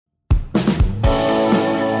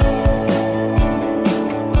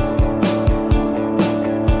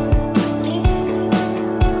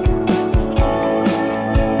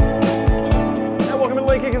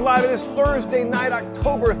this Thursday night,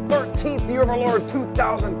 October 13th, the year of our Lord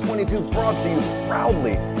 2022, brought to you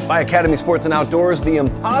proudly by Academy Sports and Outdoors. The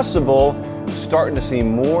impossible starting to seem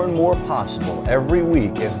more and more possible every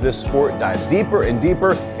week as this sport dives deeper and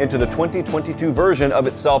deeper into the 2022 version of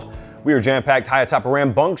itself. We are jam-packed high atop a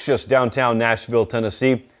rambunctious downtown Nashville,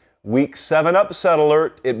 Tennessee. Week 7 upset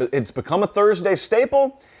alert. It's become a Thursday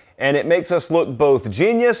staple, and it makes us look both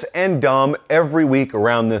genius and dumb every week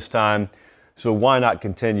around this time. So why not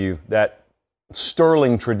continue that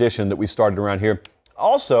sterling tradition that we started around here?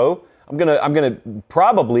 Also, I'm gonna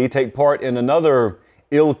probably take part in another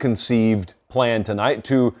ill-conceived plan tonight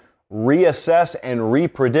to reassess and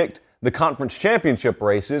re-predict the conference championship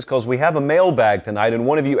races, because we have a mailbag tonight, and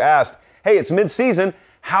one of you asked, hey, it's mid-season,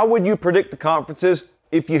 how would you predict the conferences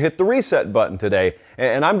if you hit the reset button today?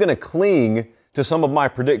 And I'm going to cling to some of my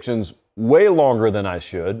predictions way longer than I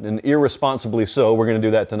should, and irresponsibly so. We're going to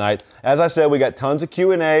do that tonight. As I said, we got tons of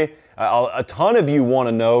Q&A. A ton of you want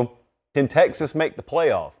to know, can Texas make the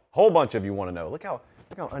playoff? A whole bunch of you want to know. Look how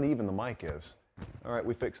uneven the mic is. All right,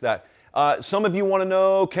 we fixed that. Some of you want to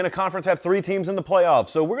know, can a conference have 3 teams in the playoffs?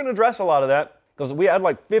 So we're going to address a lot of that, because we had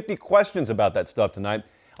like 50 questions about that stuff tonight.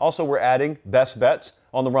 Also, we're adding best bets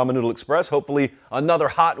on the Ramen Noodle Express. Hopefully another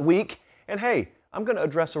hot week. And hey, I'm going to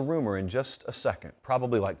address a rumor in just a second,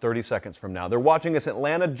 probably like 30 seconds from now. They're watching us in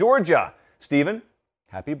Atlanta, Georgia. Stephen,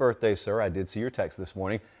 happy birthday, sir. I did see your text this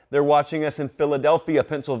morning. They're watching us in Philadelphia,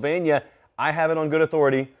 Pennsylvania. I have it on good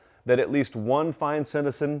authority that at least one fine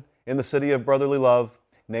citizen in the city of brotherly love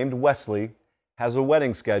named Wesley has a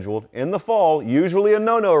wedding scheduled in the fall, usually a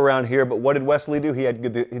no-no around here, but what did Wesley do? He had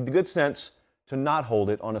the good sense to not hold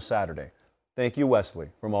it on a Saturday. Thank you, Wesley,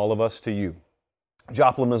 from all of us to you.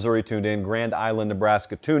 Joplin, Missouri tuned in. Grand Island,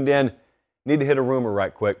 Nebraska tuned in. Need to hit a rumor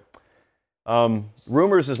right quick.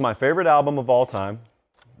 Rumors is my favorite album of all time.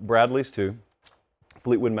 Bradley's too.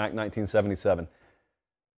 Fleetwood Mac, 1977.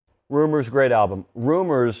 Rumors, great album.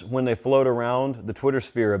 Rumors, when they float around the Twitter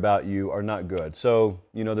sphere about you, are not good. So,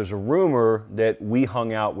 there's a rumor that we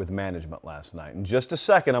hung out with management last night. In just a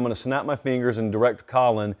second, I'm going to snap my fingers and Director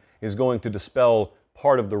Colin is going to dispel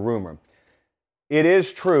part of the rumor. It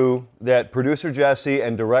is true that producer Jesse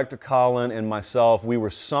and Director Colin and myself, we were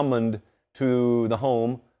summoned to the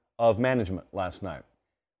home of management last night.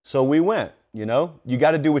 So we went, you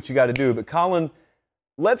got to do what you got to do. But Colin,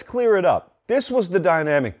 let's clear it up. This was the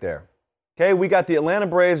dynamic there. Okay, we got the Atlanta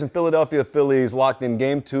Braves and Philadelphia Phillies locked in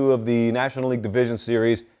Game 2 of the National League Division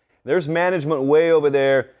Series. There's management way over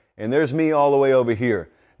there, and there's me all the way over here.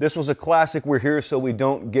 This was a classic we're here so we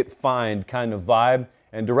don't get fined kind of vibe.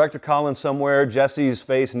 And Director Colin somewhere, Jesse's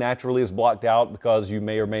face naturally is blocked out because you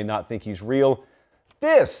may or may not think he's real.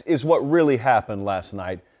 This is what really happened last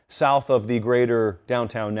night south of the greater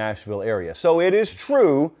downtown Nashville area. So it is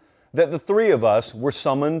true that the three of us were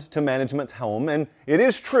summoned to management's home, and it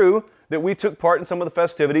is true that we took part in some of the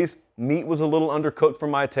festivities. Meat was a little undercooked for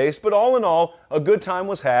my taste, but all in all, a good time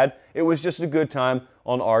was had. It was just a good time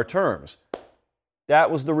on our terms. That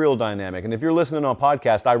was the real dynamic. And if you're listening on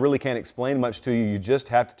podcast, I really can't explain much to you. You just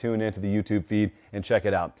have to tune into the YouTube feed and check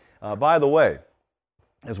it out. By the way,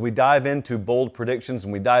 as we dive into bold predictions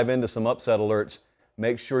and we dive into some upset alerts,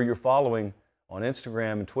 make sure you're following on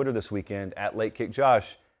Instagram and Twitter this weekend at Late Kick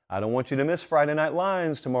Josh. I don't want you to miss Friday Night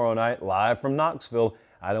Lines tomorrow night, live from Knoxville.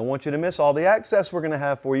 I don't want you to miss all the access we're going to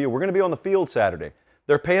have for you. We're going to be on the field Saturday.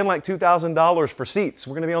 They're paying like $2,000 for seats.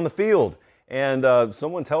 We're going to be on the field. And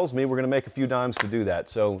someone tells me we're going to make a few dimes to do that.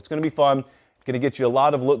 So it's going to be fun. It's going to get you a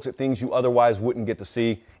lot of looks at things you otherwise wouldn't get to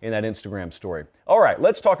see in that Instagram story. All right,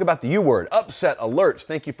 let's talk about the U word, upset alerts.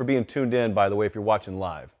 Thank you for being tuned in, by the way, if you're watching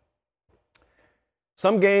live.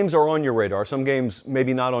 Some games are on your radar. Some games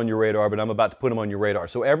maybe not on your radar, but I'm about to put them on your radar.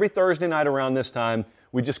 So every Thursday night around this time,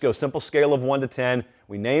 we just go simple scale of 1 to 10.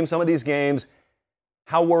 We name some of these games.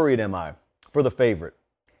 How worried am I for the favorite?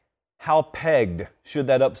 How pegged should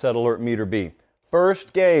that upset alert meter be?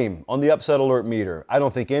 First game on the upset alert meter. I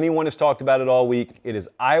don't think anyone has talked about it all week. It is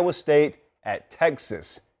Iowa State at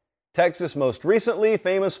Texas. Texas most recently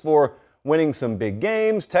famous for winning some big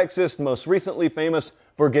games. Texas most recently famous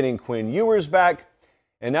for getting Quinn Ewers back.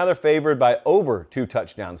 And now they're favored by over 2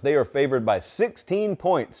 touchdowns. They are favored by 16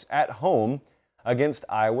 points at home against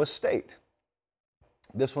Iowa State.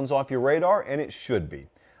 This one's off your radar, and it should be.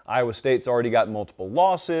 Iowa State's already got multiple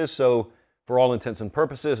losses, so for all intents and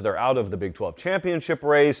purposes, they're out of the Big 12 championship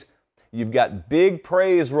race. You've got big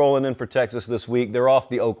praise rolling in for Texas this week. They're off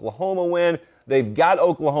the Oklahoma win. They've got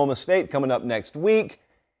Oklahoma State coming up next week.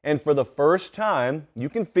 And for the first time, you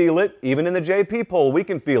can feel it, even in the JP poll, we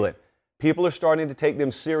can feel it. People are starting to take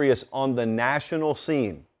them serious on the national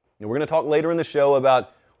scene. And we're going to talk later in the show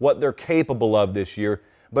about what they're capable of this year.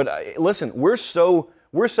 But listen, we're so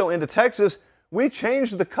into Texas, we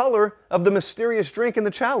changed the color of the mysterious drink in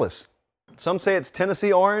the chalice. Some say it's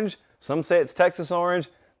Tennessee orange, some say it's Texas orange.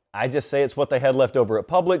 I just say it's what they had left over at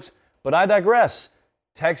Publix, but I digress.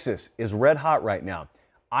 Texas is red hot right now.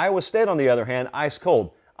 Iowa State, on the other hand, ice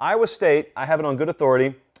cold. Iowa State, I have it on good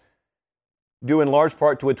authority, due in large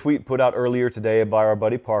part to a tweet put out earlier today by our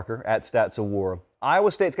buddy Parker at Stats of War.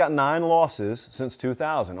 Iowa State's got 9 losses since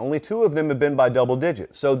 2000. Only 2 of them have been by double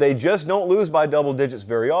digits. So they just don't lose by double digits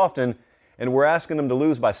very often, and we're asking them to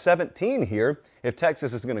lose by 17 here if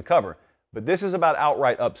Texas is going to cover. But this is about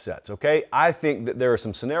outright upsets, okay? I think that there are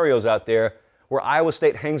some scenarios out there where Iowa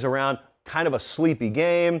State hangs around kind of a sleepy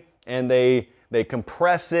game, and they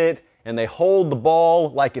compress it, and they hold the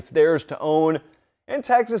ball like it's theirs to own, and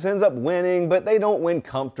Texas ends up winning, but they don't win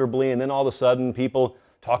comfortably, and then all of a sudden people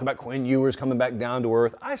talk about Quinn Ewers coming back down to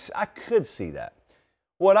earth. I could see that.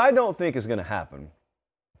 What I don't think is going to happen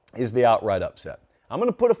is the outright upset. I'm going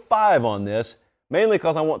to put a 5 on this, mainly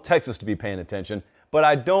because I want Texas to be paying attention, but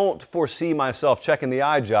I don't foresee myself checking the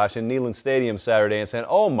eye, Josh, in Neyland Stadium Saturday and saying,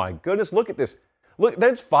 oh my goodness, look at this. Look,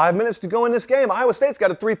 there's 5 minutes to go in this game. Iowa State's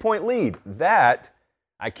got a 3-point lead. That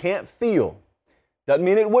I can't feel. Doesn't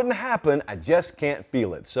mean it wouldn't happen. I just can't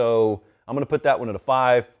feel it. So I'm going to put that one at a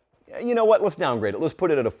 5. You know what? Let's downgrade it. Let's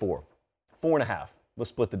put it at a 4. 4.5. Let's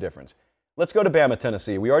split the difference. Let's go to Bama,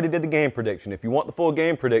 Tennessee. We already did the game prediction. If you want the full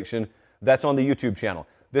game prediction, that's on the YouTube channel.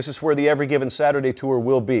 This is where the Every Given Saturday tour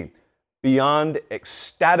will be. Beyond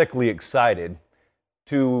ecstatically excited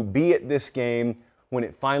to be at this game when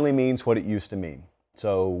it finally means what it used to mean.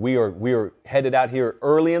 So we are headed out here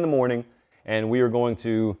early in the morning, and we are going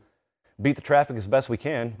to beat the traffic as best we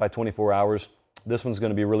can by 24 hours. This one's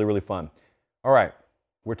going to be really, really fun. All right,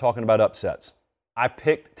 we're talking about upsets. I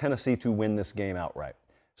picked Tennessee to win this game outright.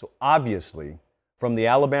 So obviously, from the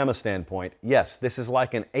Alabama standpoint, yes, this is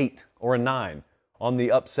like an 8 or a 9 on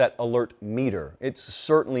the upset alert meter. It's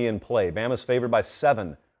certainly in play. Bama's favored by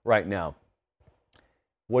 7 right now.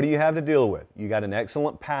 What do you have to deal with? You got an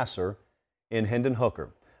excellent passer in Hendon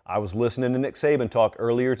Hooker. I was listening to Nick Saban talk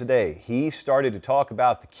earlier today. He started to talk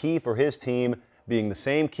about the key for his team being the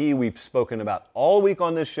same key we've spoken about all week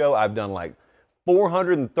on this show. I've done like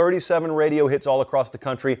 437 radio hits all across the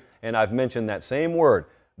country, and I've mentioned that same word,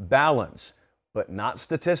 balance, but not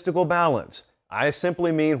statistical balance. I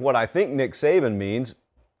simply mean what I think Nick Saban means.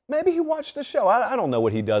 Maybe he watched the show. I don't know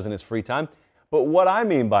what he does in his free time. But what I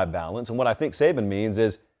mean by balance and what I think Saban means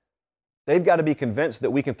is they've got to be convinced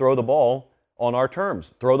that we can throw the ball on our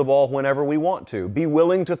terms. Throw the ball whenever we want to. Be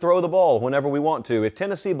willing to throw the ball whenever we want to. If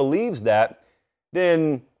Tennessee believes that,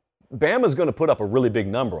 then Bama's going to put up a really big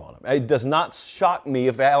number on them. It does not shock me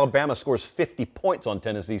if Alabama scores 50 points on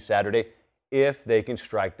Tennessee Saturday if they can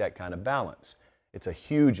strike that kind of balance. It's a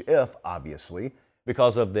huge if, obviously,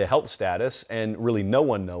 because of the health status and really no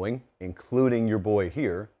one knowing, including your boy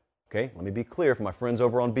here. Okay, let me be clear for my friends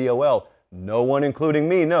over on BOL. No one, including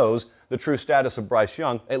me, knows the true status of Bryce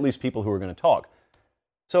Young, at least people who are going to talk.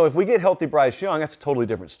 So if we get healthy Bryce Young, that's a totally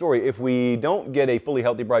different story. If we don't get a fully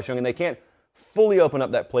healthy Bryce Young and they can't fully open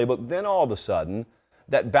up that playbook, then all of a sudden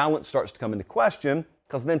that balance starts to come into question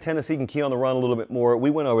because then Tennessee can key on the run a little bit more. We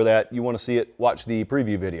went over that. You want to see it, watch the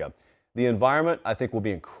preview video. The environment, I think, will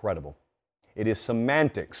be incredible. It is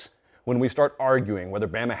semantics when we start arguing whether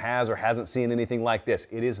Bama has or hasn't seen anything like this.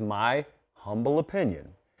 It is my humble opinion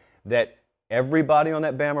that everybody on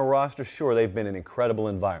that Bama roster, sure, they've been in incredible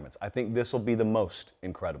environments. I think this will be the most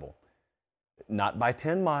incredible. Not by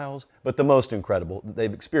 10 miles, but the most incredible that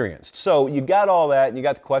they've experienced. So you got all that, and you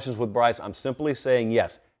got the questions with Bryce. I'm simply saying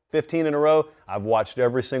yes. 15 in a row, I've watched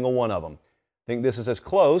every single one of them. I think this is as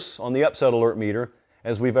close on the upset alert meter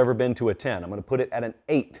as we've ever been to a 10. I'm going to put it at an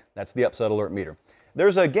 8. That's the upset alert meter.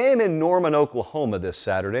 There's a game in Norman, Oklahoma this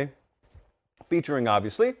Saturday, featuring,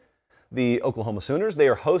 obviously, the Oklahoma Sooners. They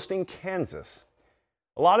are hosting Kansas.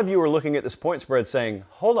 A lot of you are looking at this point spread saying,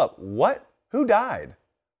 hold up, what? Who died?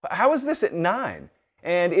 How is this at 9?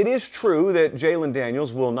 And it is true that Jalen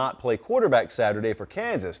Daniels will not play quarterback Saturday for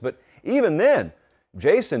Kansas, but even then,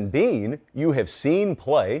 Jason Bean, you have seen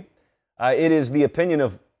play. It is the opinion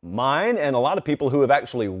of mine and a lot of people who have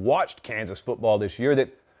actually watched Kansas football this year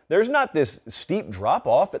that there's not this steep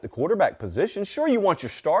drop-off at the quarterback position. Sure, you want your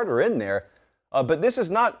starter in there, but this is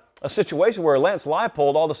not a situation where Lance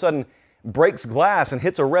Leipold all of a sudden breaks glass and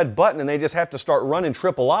hits a red button and they just have to start running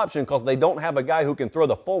triple option because they don't have a guy who can throw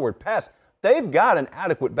the forward pass. They've got an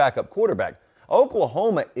adequate backup quarterback.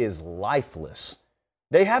 Oklahoma is lifeless.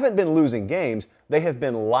 They haven't been losing games. They have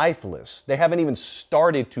been lifeless. They haven't even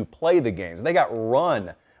started to play the games. They got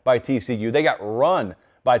run by TCU. They got run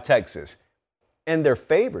by Texas. And they're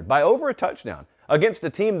favored by over a touchdown. against a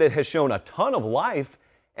team that has shown a ton of life.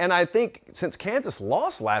 And I think since Kansas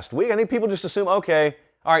lost last week, I think people just assume, okay,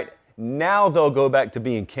 all right, now they'll go back to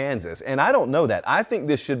being Kansas. And I don't know that. I think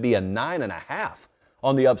this should be a 9.5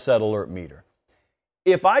 on the upset alert meter.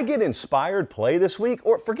 If I get inspired play this week,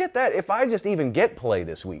 or forget that, if I just even get play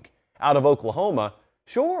this week out of Oklahoma,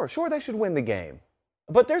 sure, they should win the game.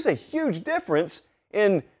 But there's a huge difference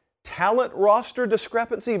in talent roster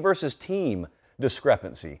discrepancy versus team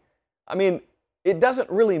discrepancy. I mean, it doesn't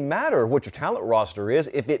really matter what your talent roster is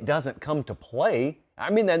if it doesn't come to play. I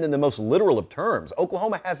mean that in the most literal of terms.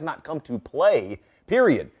 Oklahoma has not come to play,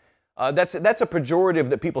 period. That's a pejorative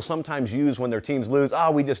that people sometimes use when their teams lose.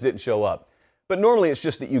 We just didn't show up. But normally it's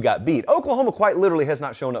just that you got beat. Oklahoma quite literally has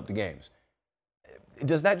not shown up to games.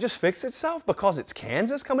 Does that just fix itself because it's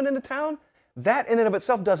Kansas coming into town? That in and of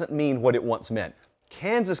itself doesn't mean what it once meant.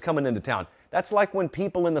 Kansas coming into town. That's like when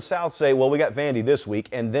people in the South say, well, we got Vandy this week,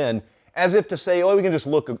 and then as if to say, we can just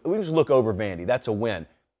look over Vandy. That's a win.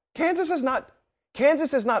 Kansas is not,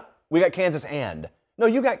 we got Kansas and. No,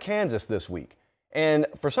 you got Kansas this week. And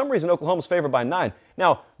for some reason, Oklahoma's favored by 9.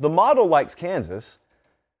 Now, the model likes Kansas.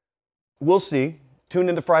 We'll see. Tune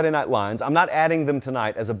into Friday Night Lines. I'm not adding them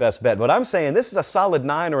tonight as a best bet, but I'm saying this is a solid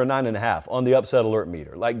 9 or a 9.5 on the upset alert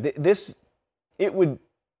meter. Like this, it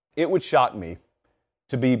would shock me,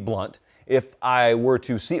 to be blunt, if I were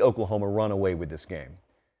to see Oklahoma run away with this game.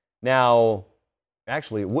 Now,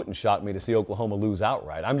 actually, it wouldn't shock me to see Oklahoma lose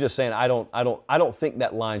outright. I'm just saying I don't think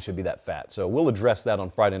that line should be that fat. So we'll address that on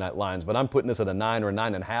Friday Night Lines, but I'm putting this at a 9 or a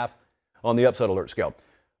 9.5 on the upset alert scale.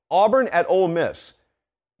 Auburn at Ole Miss.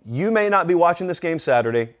 You may not be watching this game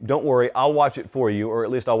Saturday. Don't worry, I'll watch it for you, or at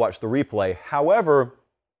least I'll watch the replay. However,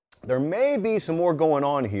 there may be some more going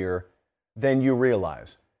on here than you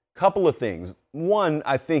realize. Couple of things. One,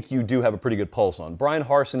 I think you do have a pretty good pulse on. Brian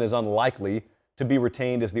Harsin is unlikely to be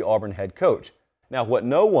retained as the Auburn head coach. Now, what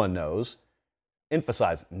no one knows,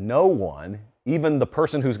 emphasize no one, even the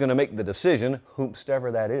person who's going to make the decision,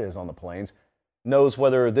 whomstever that is on the Plains, knows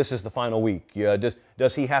whether this is the final week.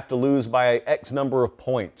 Does he have to lose by X number of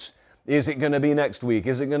points? Is it going to be next week?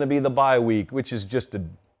 Is it going to be the bye week? Which is just a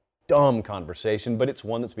dumb conversation, but it's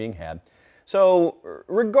one that's being had. So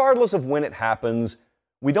regardless of when it happens,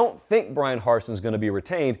 we don't think Brian Harsin's going to be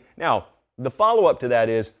retained. Now, the follow-up to that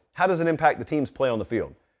is, how does it impact the team's play on the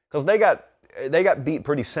field? Because they got beat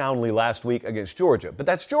pretty soundly last week against Georgia, but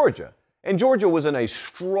that's Georgia. And Georgia was in a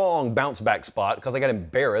strong bounce-back spot because they got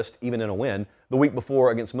embarrassed, even in a win, the week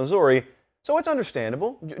before against Missouri. So it's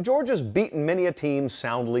understandable. Georgia's beaten many a team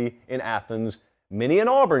soundly in Athens, many an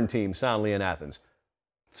Auburn team soundly in Athens.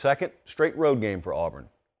 Second straight road game for Auburn.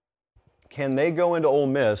 Can they go into Ole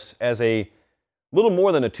Miss as a little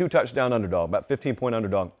more than a 2-touchdown underdog, about 15-point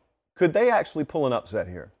underdog? Could they actually pull an upset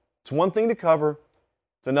here? It's one thing to cover.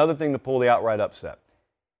 It's another thing to pull the outright upset.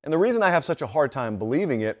 And the reason I have such a hard time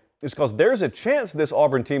believing it is because there's a chance this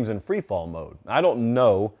Auburn team's in freefall mode. I don't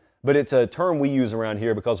know, but it's a term we use around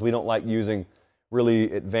here because we don't like using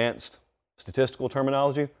really advanced statistical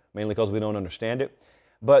terminology, mainly because we don't understand it.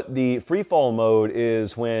 But the freefall mode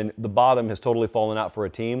is when the bottom has totally fallen out for a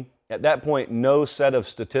team. At that point, no set of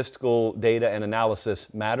statistical data and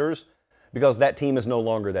analysis matters because that team is no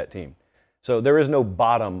longer that team. So there is no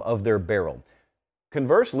bottom of their barrel.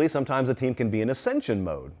 Conversely, sometimes a team can be in ascension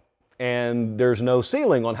mode, and there's no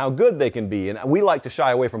ceiling on how good they can be. And we like to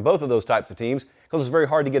shy away from both of those types of teams because it's very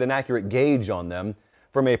hard to get an accurate gauge on them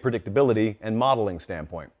from a predictability and modeling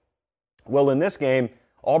standpoint. Well, in this game,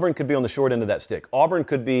 Auburn could be on the short end of that stick. Auburn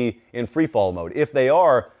could be in freefall mode. If they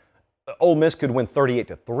are, Ole Miss could win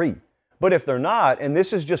 38-3. But if they're not, and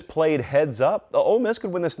this is just played heads up, Ole Miss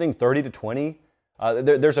could win this thing 30-20.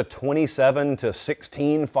 There's a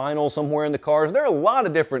 27-16 final somewhere in the cards. There are a lot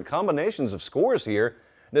of different combinations of scores here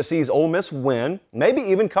that sees Ole Miss win, maybe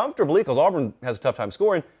even comfortably because Auburn has a tough time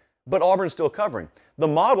scoring, but Auburn's still covering. The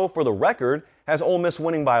model, for the record, has Ole Miss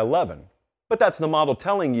winning by 11. But that's the model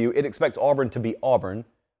telling you it expects Auburn to be Auburn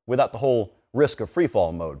without the whole risk of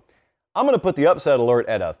freefall mode. I'm going to put the upset alert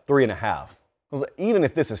at a 3.5. Because even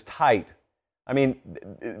if this is tight, I mean,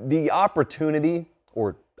 the opportunity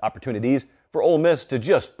or opportunities for Ole Miss to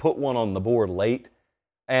just put one on the board late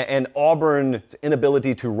and Auburn's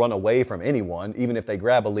inability to run away from anyone, even if they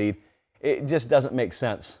grab a lead, it just doesn't make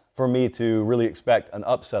sense for me to really expect an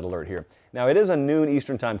upset alert here. Now, it is a noon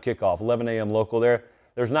Eastern time kickoff, 11 a.m. local there.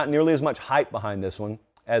 There's not nearly as much hype behind this one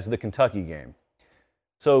as the Kentucky game.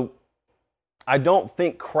 So I don't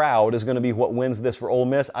think crowd is going to be what wins this for Ole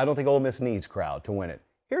Miss. I don't think Ole Miss needs crowd to win it.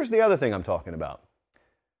 Here's the other thing I'm talking about.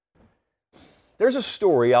 There's a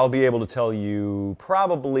story I'll be able to tell you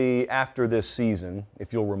probably after this season,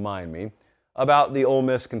 if you'll remind me, about the Ole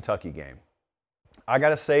Miss-Kentucky game. I got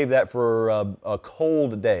to save that for a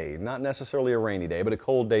cold day, not necessarily a rainy day, but a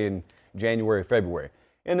cold day in January, February.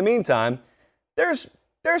 In the meantime, there's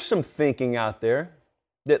some thinking out there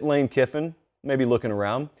that Lane Kiffin may be looking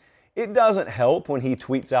around. It doesn't help when he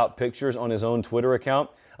tweets out pictures on his own Twitter account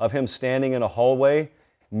of him standing in a hallway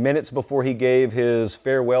minutes before he gave his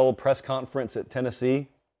farewell press conference at Tennessee.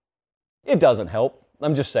 It doesn't help.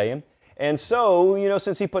 I'm just saying. And so,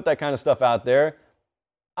 since he put that kind of stuff out there,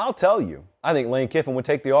 I'll tell you, I think Lane Kiffin would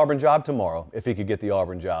take the Auburn job tomorrow if he could get the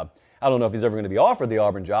Auburn job. I don't know if he's ever going to be offered the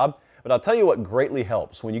Auburn job, but I'll tell you what greatly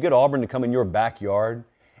helps. When you get Auburn to come in your backyard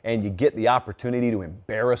and you get the opportunity to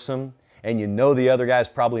embarrass them, and you know the other guy's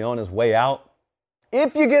probably on his way out,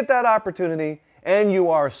 if you get that opportunity and you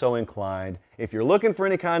are so inclined, if you're looking for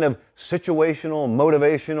any kind of situational,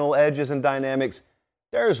 motivational edges and dynamics,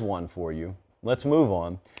 there's one for you. Let's move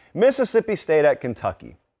on. Mississippi State at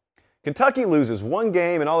Kentucky. Kentucky loses one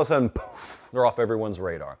game and all of a sudden, poof, they're off everyone's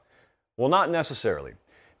radar. Well, not necessarily,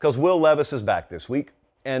 because Will Levis is back this week,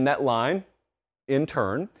 and that line, in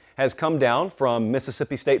turn, has come down from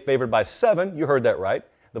Mississippi State favored by 7. You heard that right.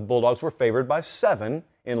 The Bulldogs were favored by 7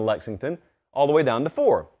 in Lexington, all the way down to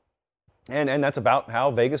 4. And that's about how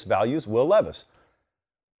Vegas values Will Levis.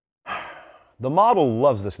 The model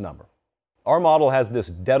loves this number. Our model has this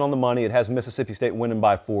dead on the money. It has Mississippi State winning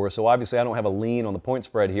by 4, so obviously I don't have a lean on the point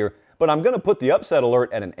spread here, but I'm going to put the upset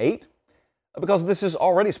alert at an 8 because this is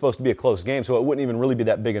already supposed to be a close game, so it wouldn't even really be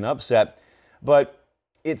that big an upset. But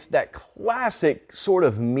it's that classic sort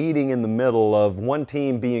of meeting in the middle of one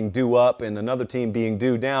team being due up and another team being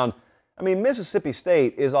due down. I mean, Mississippi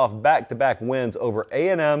State is off back-to-back wins over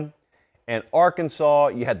A&M and Arkansas.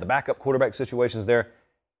 You had the backup quarterback situations there.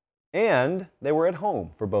 And they were at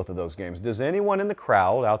home for both of those games. Does anyone in the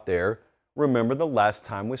crowd out there remember the last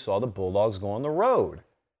time we saw the Bulldogs go on the road?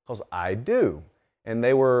 Because I do. And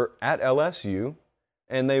they were at LSU,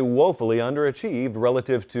 and they woefully underachieved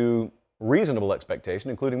relative to reasonable expectation,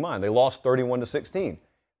 including mine. They lost 31-16.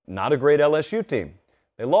 Not a great LSU team.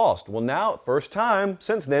 They lost. Well, now, first time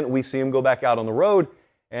since then, we see them go back out on the road,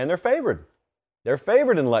 and they're favored. They're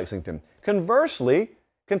favored in Lexington. Conversely,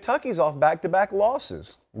 Kentucky's off back-to-back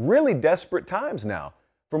losses. Really desperate times now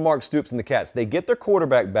for Mark Stoops and the Cats. They get their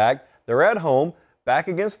quarterback back. They're at home, back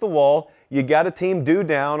against the wall. You got a team due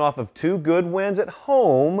down off of 2 good wins at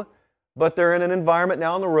home, but they're in an environment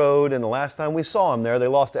now on the road, and the last time we saw them there, they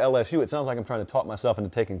lost to LSU. It sounds like I'm trying to talk myself into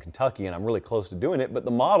taking Kentucky, and I'm really close to doing it, but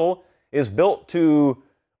the model is built to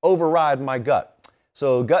override my gut.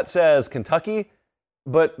 So gut says Kentucky,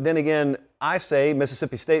 but then again, I say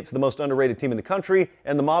Mississippi State's the most underrated team in the country,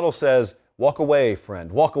 and the model says, walk away,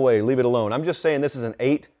 friend. Walk away. Leave it alone. I'm just saying this is an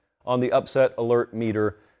 8 on the upset alert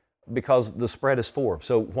meter because the spread is 4.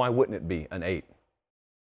 So why wouldn't it be an 8?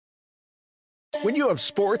 When you have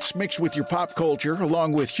sports mixed with your pop culture,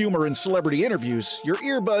 along with humor and celebrity interviews, your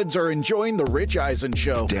earbuds are enjoying The Rich Eisen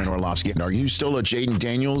Show. Dan Orlovsky, are you still a Jaden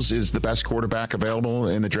Daniels is the best quarterback available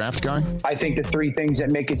in the draft guy? I think the 3 things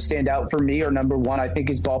that make it stand out for me are, number 1, I think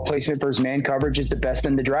his ball placement versus man coverage is the best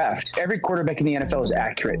in the draft. Every quarterback in the NFL is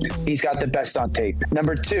accurate. He's got the best on tape.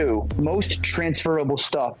 Number 2, most transferable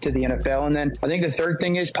stuff to the NFL. And then I think the 3rd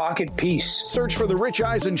thing is pocket peace. Search for The Rich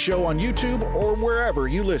Eisen Show on YouTube or wherever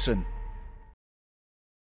you listen.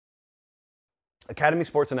 Academy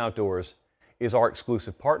Sports and Outdoors is our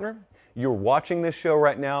exclusive partner. You're watching this show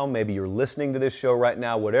right now, maybe you're listening to this show right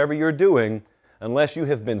now, whatever you're doing, unless you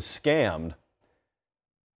have been scammed,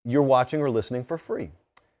 you're watching or listening for free.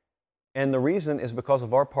 And the reason is because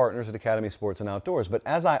of our partners at Academy Sports and Outdoors. But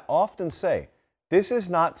as I often say, this is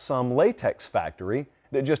not some latex factory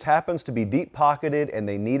that just happens to be deep-pocketed and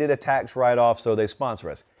they needed a tax write-off, so they sponsor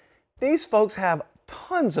us. These folks have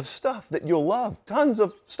tons of stuff that you'll love, tons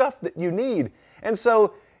of stuff that you need. And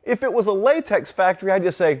so if it was a latex factory, I'd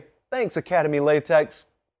just say, thanks, Academy Latex.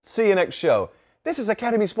 See you next show. This is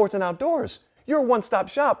Academy Sports and Outdoors, your one-stop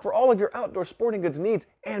shop for all of your outdoor sporting goods needs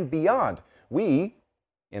and beyond. We,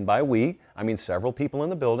 and by we, I mean several people in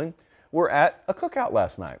the building, were at a cookout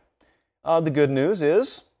last night. The good news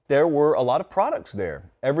is there were a lot of products there.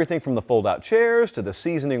 Everything from the fold-out chairs to the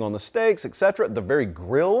seasoning on the steaks, etc. The very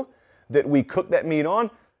grill that we cooked that meat on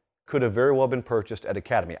could have very well been purchased at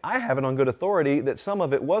Academy. I have it on good authority that some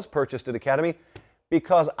of it was purchased at Academy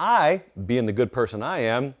because I, being the good person I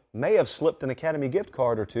am, may have slipped an Academy gift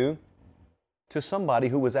card or two to somebody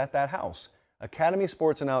who was at that house. Academy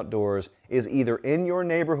Sports and Outdoors is either in your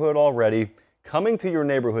neighborhood already, coming to your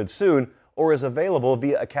neighborhood soon, or is available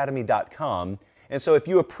via academy.com. And so if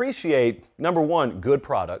you appreciate, number 1, good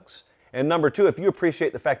products, and number 2, if you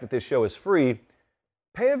appreciate the fact that this show is free,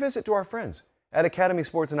 pay a visit to our friends at Academy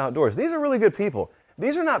Sports and Outdoors. These are really good people.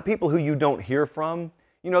 These are not people who you don't hear from.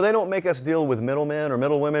 You know, they don't make us deal with middlemen or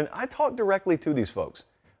middlewomen. I talk directly to these folks.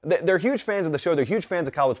 They're huge fans of the show. They're huge fans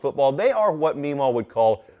of college football. They are what Meemaw would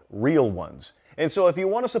call real ones. And so if you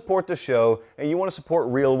want to support the show and you want to support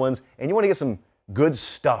real ones and you want to get some good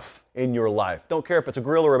stuff in your life, don't care if it's a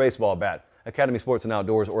grill or a baseball bat, Academy Sports and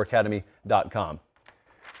Outdoors or academy.com.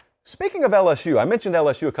 Speaking of LSU, I mentioned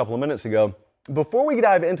LSU a couple of minutes ago. Before we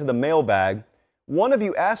dive into the mailbag, one of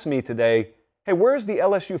you asked me today, hey, where's the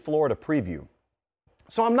LSU Florida preview?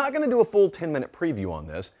 So I'm not going to do a full 10-minute preview on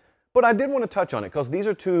this, but I did want to touch on it because these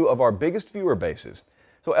are two of our biggest viewer bases.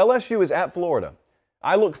 So LSU is at Florida.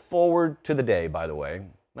 I look forward to the day, by the way,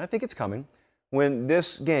 and I think it's coming, when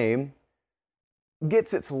this game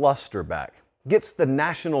gets its luster back, gets the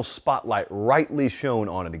national spotlight rightly shown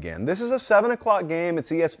on it again. This is a 7 o'clock game.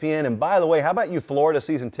 It's ESPN. And by the way, how about you Florida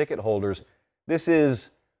season ticket holders? This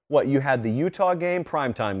is what you had, the Utah game,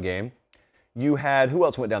 primetime game. You had, who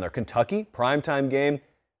else went down there? Kentucky, primetime game.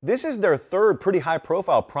 This is their third pretty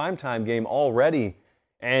high-profile primetime game already,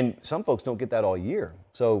 and some folks don't get that all year.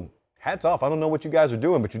 So hats off. I don't know what you guys are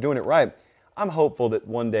doing, but you're doing it right. I'm hopeful that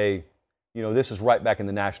one day, you know, this is right back in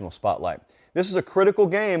the national spotlight. This is a critical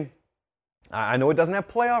game. I know it doesn't have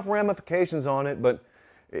playoff ramifications on it, but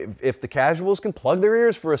if the casuals can plug their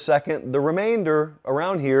ears for a second, the remainder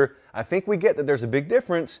around here, I think we get that there's a big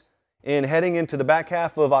difference in heading into the back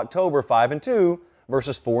half of October 5-2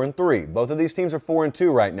 versus 4-3. Both of these teams are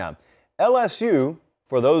 4-2 right now. LSU,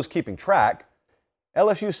 for those keeping track,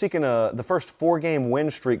 LSU seeking the first 4-game win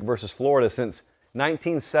streak versus Florida since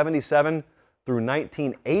 1977 through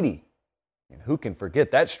 1980. And who can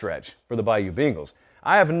forget that stretch for the Bayou Bengals?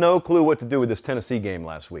 I have no clue what to do with this Tennessee game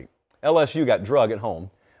last week. LSU got drugged at home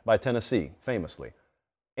by Tennessee, famously.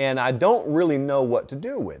 And I don't really know what to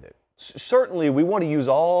do with it. Certainly, we want to use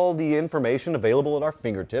all the information available at our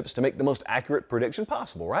fingertips to make the most accurate prediction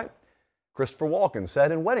possible, right? Christopher Walken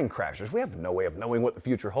said in Wedding Crashers, we have no way of knowing what the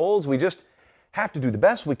future holds. We just have to do the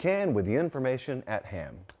best we can with the information at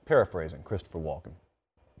hand. Paraphrasing Christopher Walken.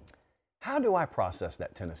 How do I process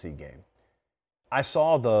that Tennessee game? I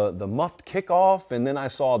saw the muffed kickoff, and then I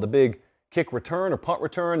saw the big kick return or punt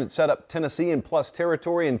return that set up Tennessee in plus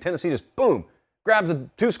territory, and Tennessee just, boom, grabs a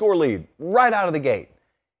 2-score lead right out of the gate.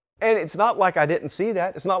 And it's not like I didn't see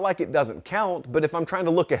that. It's not like it doesn't count. But if I'm trying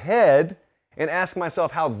to look ahead and ask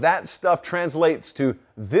myself how that stuff translates to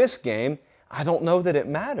this game, I don't know that it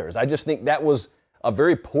matters. I just think that was a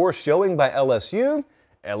very poor showing by LSU.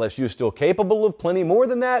 LSU is still capable of plenty more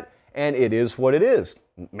than that, and it is what it is.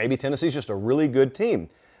 Maybe Tennessee's just a really good team.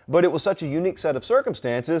 But it was such a unique set of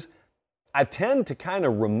circumstances, I tend to kind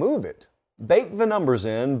of remove it. Bake the numbers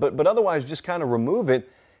in, but otherwise just kind of remove it.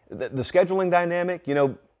 The scheduling dynamic, you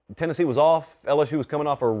know, Tennessee was off, LSU was coming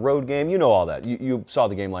off a road game. You know all that. You saw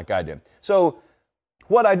the game like I did. So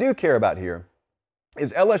what I do care about here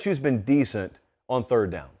is LSU's been decent on third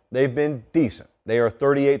down. They've been decent. They are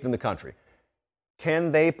 38th in the country.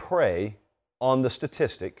 Can they prey on the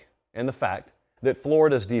statistic and the fact that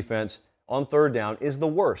Florida's defense on third down is the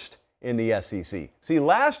worst in the SEC? See,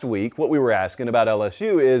 last week, what we were asking about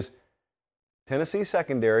LSU is Tennessee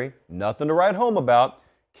secondary, nothing to write home about.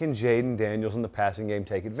 Can Jaden Daniels in the passing game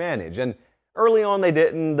take advantage? And early on they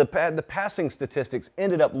didn't. The passing statistics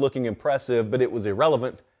ended up looking impressive, but it was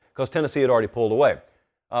irrelevant because Tennessee had already pulled away.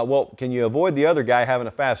 Well, can you avoid the other guy having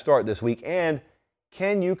a fast start this week? And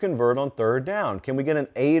can you convert on third down? Can we get an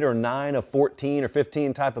 8 or 9 or 14 or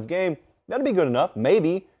 15 type of game? That'd be good enough,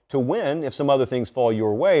 maybe, to win if some other things fall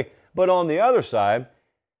your way. But on the other side,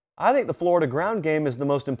 I think the Florida ground game is the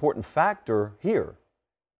most important factor here.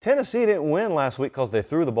 Tennessee didn't win last week because they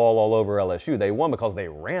threw the ball all over LSU. They won because they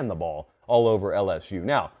ran the ball all over LSU.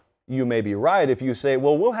 Now, you may be right if you say,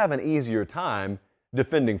 well, we'll have an easier time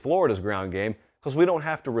defending Florida's ground game because we don't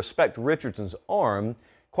have to respect Richardson's arm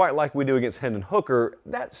quite like we do against Hendon Hooker.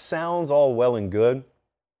 That sounds all well and good,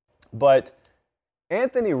 but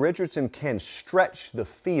Anthony Richardson can stretch the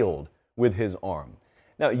field with his arm.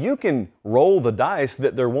 Now, you can roll the dice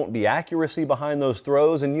that there won't be accuracy behind those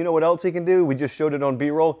throws, and you know what else he can do? We just showed it on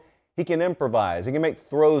B-roll. He can improvise. He can make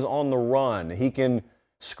throws on the run. He can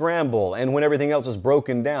scramble, and when everything else is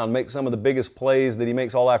broken down, make some of the biggest plays that he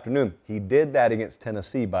makes all afternoon. He did that against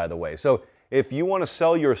Tennessee, by the way. So if you want to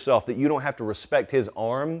sell yourself that you don't have to respect his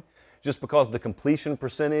arm just because the completion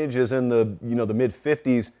percentage is in the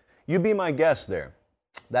mid-50s, you be my guest there.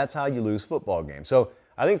 That's how you lose football games. So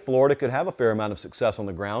I think Florida could have a fair amount of success on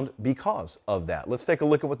the ground because of that. Let's take a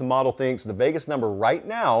look at what the model thinks. The Vegas number right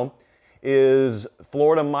now is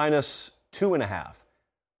Florida minus 2.5.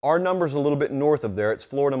 Our number's a little bit north of there. It's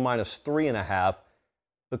Florida minus 3.5.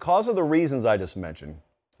 Because of the reasons I just mentioned,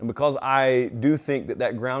 and because I do think that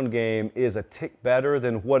that ground game is a tick better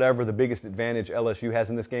than whatever the biggest advantage LSU has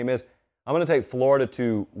in this game is, I'm going to take Florida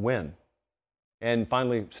to win and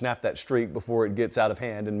finally snap that streak before it gets out of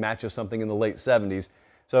hand and matches something in the late 70s.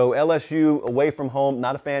 So LSU away from home,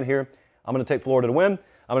 not a fan here. I'm going to take Florida to win.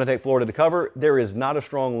 I'm going to take Florida to cover. There is not a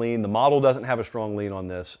strong lean. The model doesn't have a strong lean on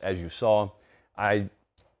this, as you saw. I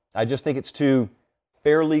just think it's two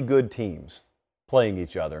fairly good teams playing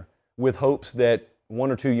each other with hopes that 1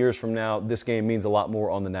 or 2 years from now, this game means a lot more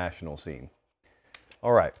on the national scene.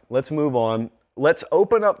 All right, let's move on. Let's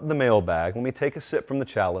open up the mailbag. Let me take a sip from the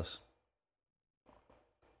chalice.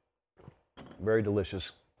 Very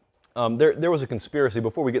delicious. There was a conspiracy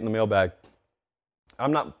before we get in the mailbag.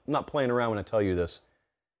 I'm not playing around when I tell you this.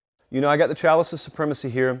 You know, I got the chalice of supremacy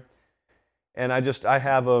here, and I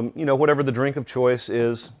have whatever the drink of choice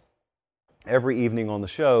is every evening on the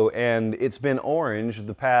show, and it's been orange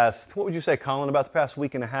the past, what would you say, Colin, about the past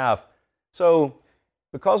week and a half. So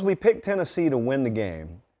because we picked Tennessee to win the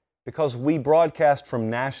game, because we broadcast from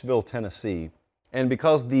Nashville, Tennessee, and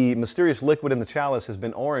because the mysterious liquid in the chalice has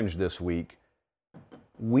been orange this week,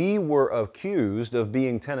 we were accused of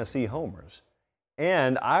being Tennessee homers.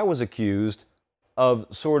 And I was accused of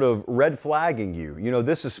sort of red flagging you. You know,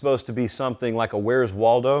 this is supposed to be something like a Where's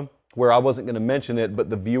Waldo, where I wasn't going to mention it, but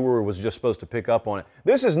the viewer was just supposed to pick up on it.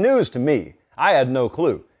 This is news to me. I had no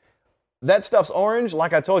clue. That stuff's orange,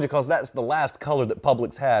 like I told you, because that's the last color that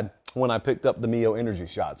Publix had when I picked up the Mio Energy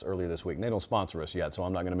shots earlier this week. And they don't sponsor us yet, so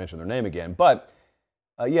I'm not going to mention their name again. But,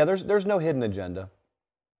 there's no hidden agenda,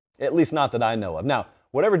 at least not that I know of. Now,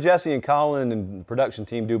 whatever Jesse and Colin and the production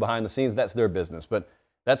team do behind the scenes, that's their business. But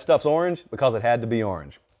that stuff's orange because it had to be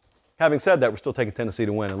orange. Having said that, we're still taking Tennessee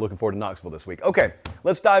to win and looking forward to Knoxville this week. Okay,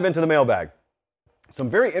 let's dive into the mailbag. Some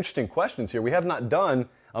very interesting questions here. We have not done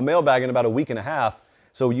a mailbag in about a week and a half,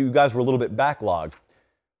 so you guys were a little bit backlogged.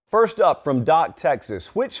 First up from Doc,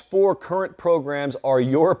 Texas, which 4 current programs are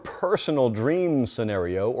your personal dream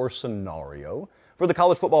scenario for the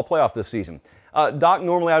college football playoff this season? Doc,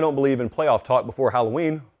 normally I don't believe in playoff talk before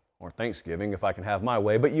Halloween or Thanksgiving if I can have my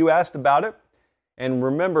way, but you asked about it. And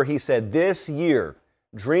remember, he said this year,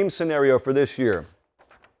 dream scenario for this year,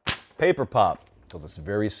 paper pop, because it's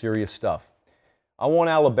very serious stuff. I want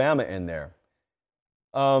Alabama in there.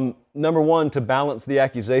 Number one, to balance the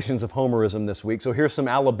accusations of homerism this week. So here's some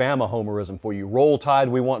Alabama homerism for you. Roll Tide,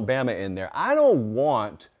 we want Bama in there. I don't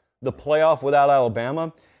want the playoff without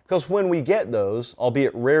Alabama, because when we get those,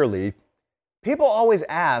 albeit rarely, people always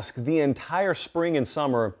ask the entire spring and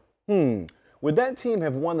summer, would that team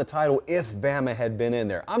have won the title if Bama had been in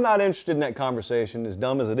there? I'm not interested in that conversation, as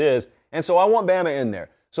dumb as it is, and so I want Bama in there.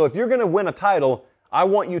 So if you're going to win a title, I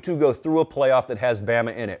want you to go through a playoff that has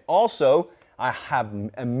Bama in it. Also, I have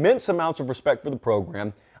immense amounts of respect for the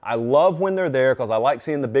program. I love when they're there because I like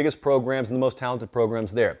seeing the biggest programs and the most talented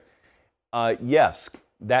programs there. Yes,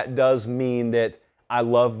 that does mean that I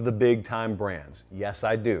love the big-time brands. Yes,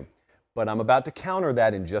 I do. But I'm about to counter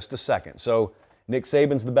that in just a second. So Nick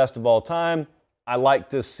Saban's the best of all time. I like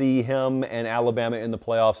to see him and Alabama in the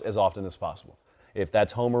playoffs as often as possible. If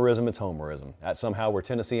that's homerism, it's homerism. That somehow we're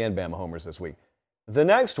Tennessee and Bama homers this week. The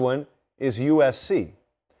next one is USC.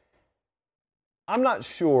 I'm not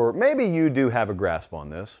sure. Maybe you do have a grasp on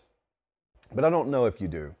this, but I don't know if you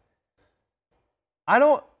do. I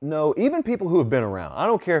don't know, even people who have been around, I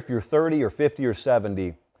don't care if you're 30 or 50 or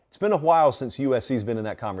 70, it's been a while since USC's been in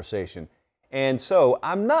that conversation. And so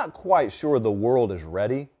I'm not quite sure the world is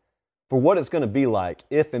ready for what it's going to be like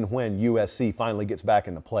if and when USC finally gets back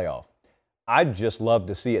in the playoff. I'd just love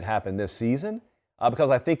to see it happen this season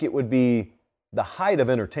because I think it would be the height of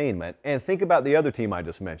entertainment. And think about the other team I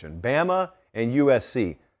just mentioned, Bama and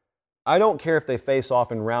USC. I don't care if they face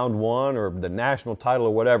off in round 1 or the national title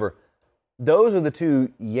or whatever. Those are the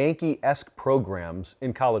two Yankee-esque programs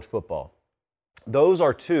in college football. Those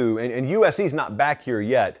are two, and USC's not back here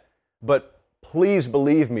yet, but please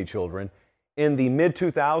believe me, children, in the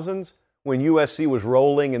mid-2000s, when USC was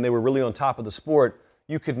rolling and they were really on top of the sport,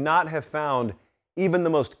 you could not have found even the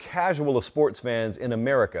most casual of sports fans in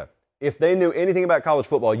America. If they knew anything about college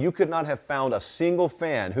football, you could not have found a single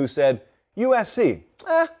fan who said, USC,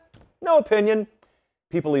 no opinion.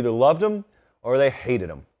 People either loved them or they hated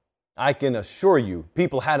them. I can assure you,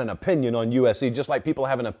 people had an opinion on USC just like people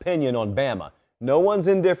have an opinion on Bama. No one's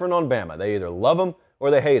indifferent on Bama. They either love them or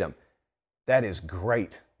they hate them. That is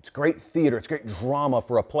great. It's great theater. It's great drama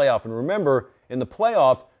for a playoff. And remember, in the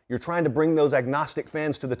playoff, you're trying to bring those agnostic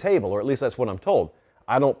fans to the table, or at least that's what I'm told.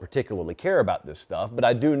 I don't particularly care about this stuff, but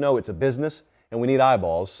I do know it's a business and we need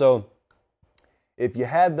eyeballs. So if you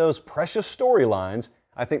had those precious storylines,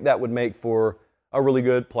 I think that would make for a really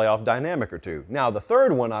good playoff dynamic or two. Now, the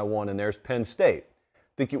third one I want in there is Penn State.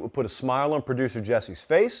 I think it would put a smile on producer Jesse's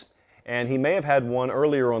face, and he may have had one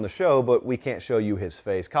earlier on the show, but we can't show you his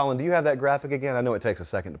face. Colin, do you have that graphic again? I know it takes a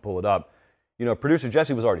second to pull it up. You know, producer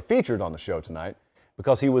Jesse was already featured on the show tonight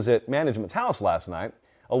because he was at management's house last night,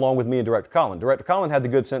 along with me and Director Colin. Director Colin had the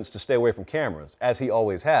good sense to stay away from cameras, as he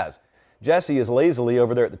always has. Jesse is lazily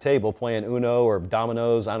over there at the table playing Uno or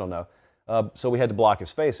dominoes, I don't know. So we had to block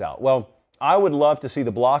his face out. Well, I would love to see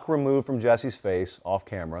the block removed from Jesse's face off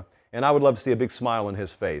camera, and I would love to see a big smile on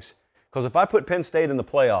his face. Because if I put Penn State in the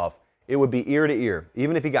playoff, it would be ear to ear.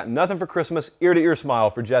 Even if he got nothing for Christmas, ear to ear smile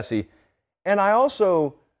for Jesse. And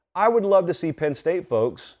I would love to see Penn State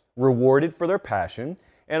folks rewarded for their passion,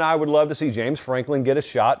 and I would love to see James Franklin get a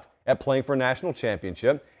shot at playing for a national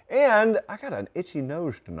championship. And I got an itchy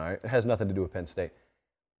nose tonight. It has nothing to do with Penn State.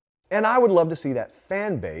 And I would love to see that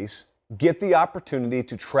fan base get the opportunity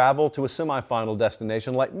to travel to a semifinal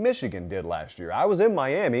destination like Michigan did last year. I was in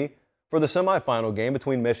Miami for the semifinal game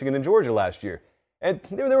between Michigan and Georgia last year. And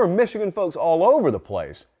there were Michigan folks all over the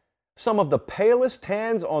place. Some of the palest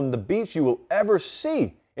tans on the beach you will ever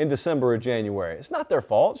see in December or January. It's not their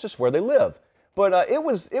fault. It's just where they live. But it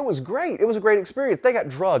was great. It was a great experience. They got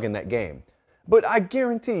drug in that game. But I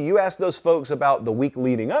guarantee you ask those folks about the week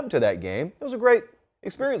leading up to that game, it was a great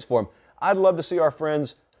experience for them. I'd love to see our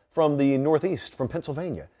friends from the Northeast, from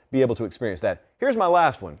Pennsylvania, be able to experience that. Here's my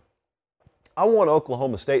last one. I want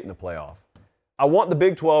Oklahoma State in the playoff. I want the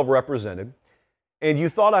Big 12 represented. And you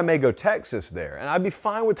thought I may go Texas there. And I'd be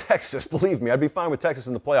fine with Texas, believe me. I'd be fine with Texas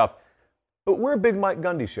in the playoff. But we're a big Mike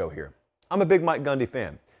Gundy show here. I'm a big Mike Gundy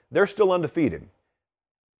fan. They're still undefeated.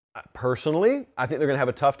 Personally, I think they're going to have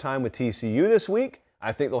a tough time with TCU this week.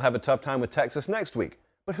 I think they'll have a tough time with Texas next week.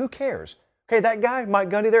 But who cares? Okay, that guy, Mike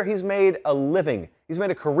Gundy there, he's made a living. He's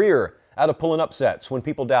made a career out of pulling upsets when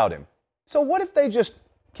people doubt him. So what if they just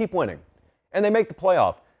keep winning and they make the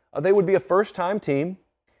playoff? They would be a first-time team.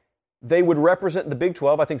 They would represent the Big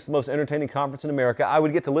 12. I think it's the most entertaining conference in America. I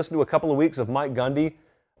would get to listen to a couple of weeks of Mike Gundy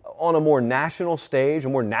on a more national stage, a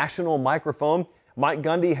more national microphone. Mike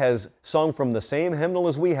Gundy has sung from the same hymnal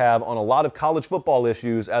as we have on a lot of college football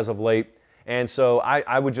issues as of late. And so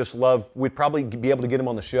I would just love, we'd probably be able to get him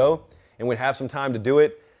on the show and we'd have some time to do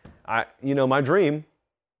it. My dream,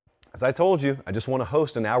 as I told you, I just want to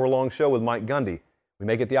host an hour-long show with Mike Gundy. We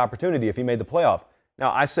may get the opportunity if he made the playoff.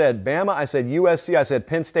 Now, I said Bama, I said USC, I said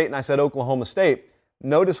Penn State, and I said Oklahoma State.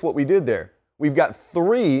 Notice what we did there. We've got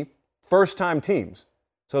 3 first-time teams.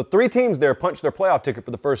 So 3 teams there punched their playoff ticket for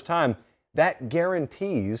the first time. That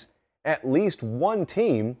guarantees at least one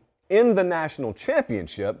team in the national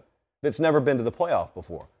championship that's never been to the playoff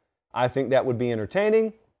before. I think that would be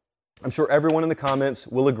entertaining. I'm sure everyone in the comments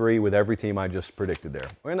will agree with every team I just predicted there.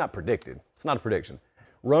 Well, not predicted. It's not a prediction.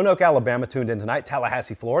 Roanoke, Alabama tuned in tonight.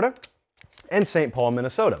 Tallahassee, Florida. And St. Paul,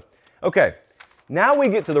 Minnesota. Okay, now we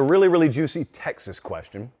get to the really, really juicy Texas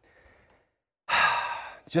question.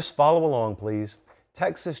 Just follow along, please.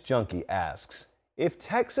 Texas Junkie asks, if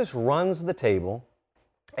Texas runs the table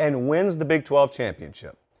and wins the Big 12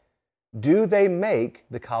 championship, do they make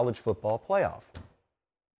the college football playoff?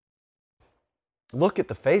 Look at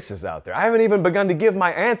the faces out there. I haven't even begun to give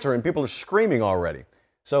my answer and people are screaming already.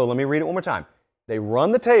 So let me read it one more time. They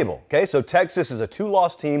run the table. Okay, so Texas is a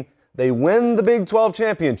 2-loss team. They win the Big 12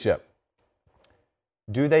 championship.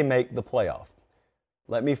 Do they make the playoff?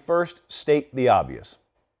 Let me first state the obvious.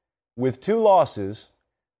 With 2 losses,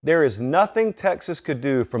 there is nothing Texas could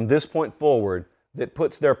do from this point forward that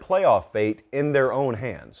puts their playoff fate in their own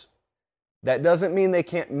hands. That doesn't mean they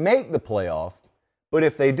can't make the playoff, but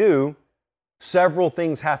if they do, several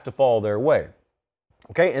things have to fall their way.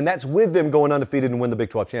 Okay, and that's with them going undefeated and win the Big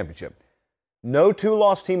 12 championship. No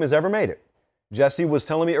 2-loss team has ever made it. Jesse was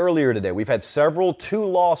telling me earlier today, we've had several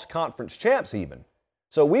 2-loss conference champs even.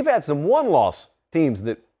 So we've had some 1-loss teams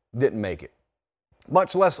that didn't make it,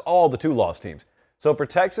 much less all the 2-loss teams. So for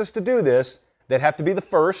Texas to do this, they'd have to be the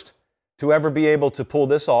first to ever be able to pull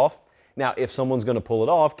this off. Now, if someone's going to pull it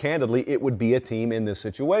off, candidly, it would be a team in this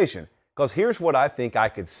situation. Because here's what I think I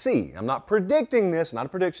could see. I'm not predicting this, not a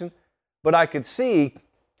prediction, but I could see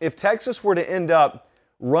if Texas were to end up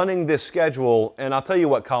running this schedule, and I'll tell you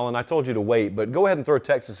what, Colin, I told you to wait, but go ahead and throw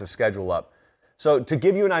Texas' schedule up. So to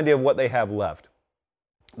give you an idea of what they have left,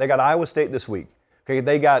 they got Iowa State this week. Okay,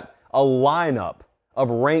 they got a lineup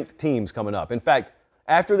of ranked teams coming up. In fact,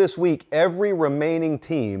 after this week, every remaining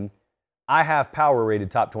team I have power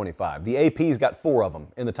rated top 25. The AP's got 4 of them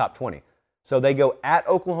in the top 20. So they go at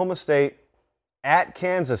Oklahoma State, at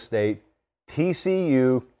Kansas State,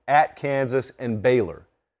 TCU, at Kansas, and Baylor.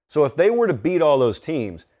 So if they were to beat all those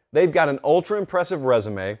teams, they've got an ultra impressive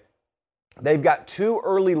resume. They've got 2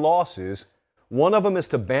 early losses. One of them is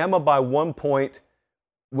to Bama by 1 point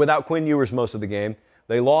without Quinn Ewers most of the game.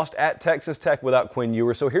 They lost at Texas Tech without Quinn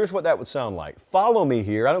Ewers. So here's what that would sound like. Follow me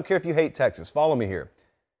here. I don't care if you hate Texas. Follow me here.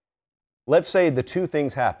 Let's say the 2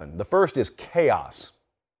 things happen. The first is chaos,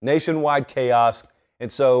 nationwide chaos.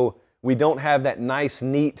 And so we don't have that nice,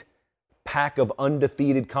 neat pack of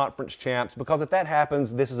undefeated conference champs, because if that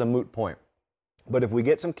happens, this is a moot point. But if we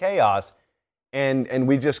get some chaos and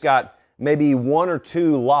we've just got maybe 1 or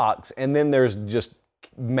 2 locks and then there's just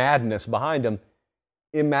madness behind them,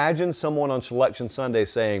 imagine someone on Selection Sunday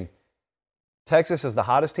saying, Texas is the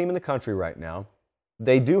hottest team in the country right now.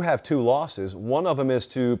 They do have 2 losses. One of them is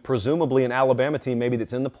to presumably an Alabama team maybe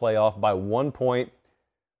that's in the playoff by 1 point.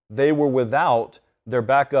 They were without their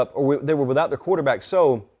backup, or they were without their quarterback.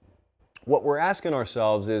 So what we're asking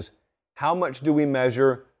ourselves is, how much do we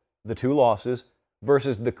measure the 2 losses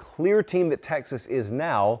versus the clear team that Texas is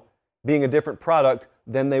now, being a different product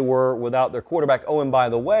than they were without their quarterback? Oh, and by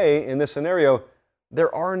the way, in this scenario,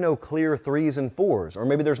 there are no clear 3s and 4s, or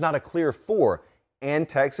maybe there's not a clear 4, and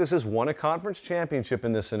Texas has won a conference championship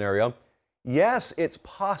in this scenario. Yes, it's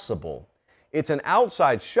possible. It's an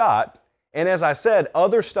outside shot, and as I said,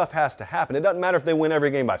 other stuff has to happen. It doesn't matter if they win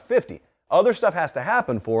every game by 50. Other stuff has to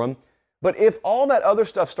happen for them, but if all that other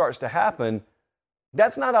stuff starts to happen,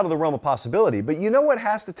 that's not out of the realm of possibility. But you know what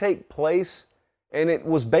has to take place? And it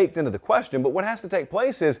was baked into the question, but what has to take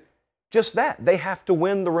place is just that. They have to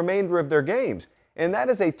win the remainder of their games. And that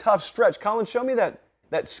is a tough stretch. Colin, show me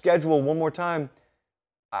that schedule one more time.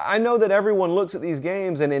 I know that everyone looks at these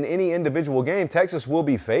games, and in any individual game, Texas will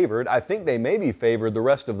be favored. I think they may be favored the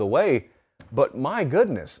rest of the way. But my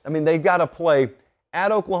goodness, I mean, they've got to play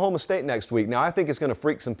at Oklahoma State next week. Now, I think it's going to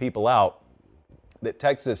freak some people out that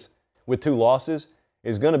Texas, with 2 losses,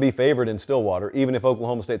 is going to be favored in Stillwater, even if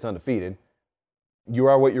Oklahoma State's undefeated. You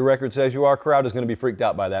are what your record says you are. Crowd is going to be freaked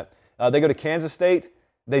out by that. They go to Kansas State.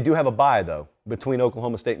 They do have a bye, though, between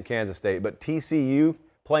Oklahoma State and Kansas State. But TCU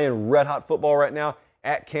playing red-hot football right now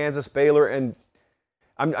at Kansas, Baylor, and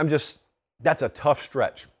that's a tough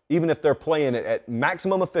stretch. Even if they're playing it at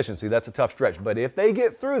maximum efficiency, that's a tough stretch. But if they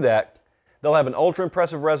get through that, they'll have an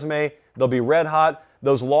ultra-impressive resume. They'll be red-hot.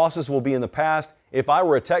 Those losses will be in the past. If I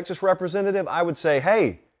were a Texas representative, I would say,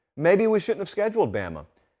 hey, maybe we shouldn't have scheduled Bama.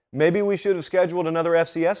 Maybe we should have scheduled another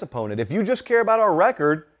FCS opponent. If you just care about our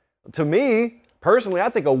record, to me, personally, I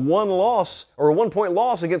think a 1-loss or a 1-point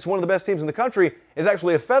loss against one of the best teams in the country is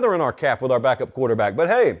actually a feather in our cap with our backup quarterback. But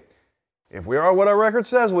hey, if we are what our record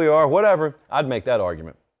says we are, whatever, I'd make that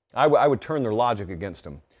argument. I would turn their logic against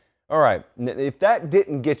them. All right, if that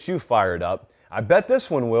didn't get you fired up, I bet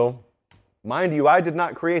this one will. Mind you, I did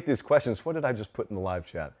not create these questions. What did I just put in the live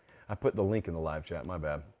chat? I put the link in the live chat, my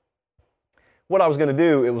bad. What I was going to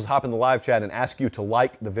do, it was hop in the live chat and ask you to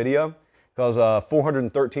like the video, because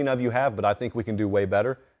 413 of you have, but I think we can do way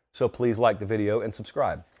better. So please like the video and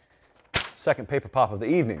subscribe. Second paper pop of the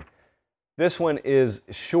evening. This one is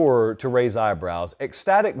sure to raise eyebrows.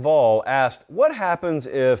 Ecstatic Vol asked, what happens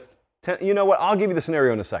if, you know what, I'll give you the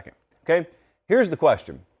scenario in a second, okay? Here's the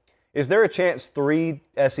question. Is there a chance 3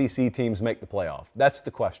 SEC teams make the playoff? That's the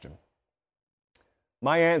question.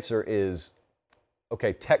 My answer is,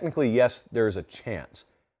 okay, technically, yes, there's a chance.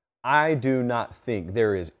 I do not think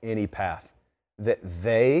there is any path that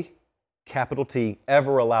they, capital T,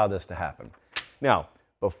 ever allow this to happen. Now,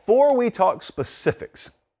 before we talk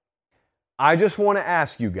specifics, I just want to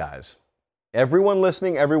ask you guys, everyone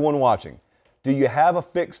listening, everyone watching, do you have a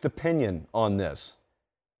fixed opinion on this?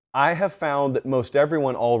 I have found that most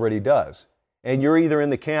everyone already does. And you're either in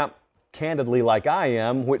the camp, candidly, like I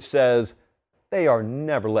am, which says they are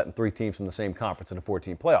never letting 3 teams from the same conference in a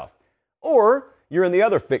 14 playoff. Or you're in the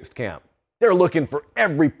other fixed camp. They're looking for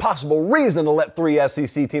every possible reason to let 3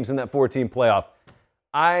 SEC teams in that 14 playoff.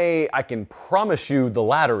 I can promise you the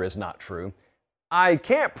latter is not true. I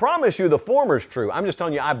can't promise you the former is true. I'm just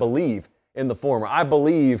telling you I believe in the former. I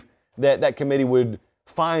believe that that committee would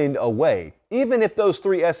find a way. Even if those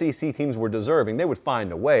 3 SEC teams were deserving, they would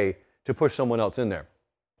find a way to push someone else in there.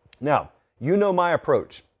 Now, you know my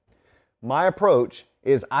approach. My approach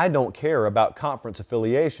is I don't care about conference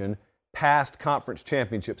affiliation past Conference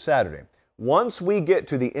Championship Saturday. Once we get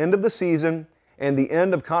to the end of the season and the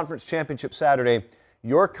end of Conference Championship Saturday,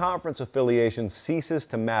 your conference affiliation ceases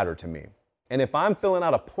to matter to me. And if I'm filling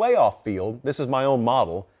out a playoff field, this is my own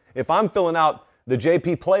model, if I'm filling out the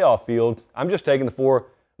JP playoff field, I'm just taking the 4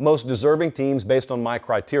 most deserving teams based on my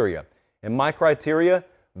criteria. And my criteria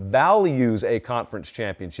values a conference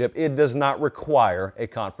championship. It does not require a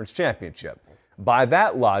conference championship. By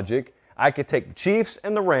that logic, I could take the Chiefs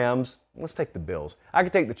and the Rams. Let's take the Bills. I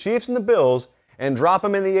could take the Chiefs and the Bills and drop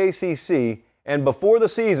them in the ACC, and before the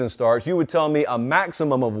season starts, you would tell me a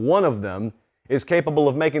maximum of one of them is capable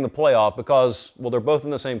of making the playoff because, well, they're both in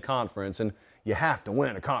the same conference, and you have to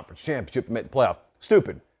win a conference championship to make the playoff.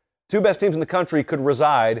 Stupid. Two best teams in the country could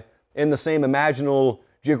reside in the same imaginal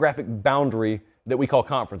geographic boundary that we call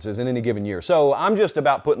conferences in any given year. So I'm just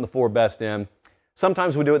about putting the four best in.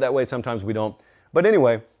 Sometimes we do it that way, sometimes we don't. But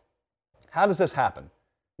anyway, how does this happen?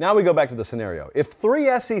 Now we go back to the scenario. If three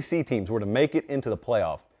SEC teams were to make it into the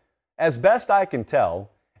playoff, as best I can tell,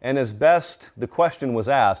 and as best the question was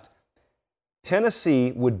asked,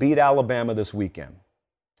 Tennessee would beat Alabama this weekend.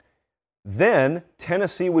 Then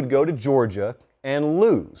Tennessee would go to Georgia and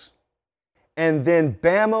lose. And then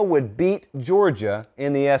Bama would beat Georgia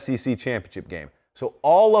in the SEC championship game. So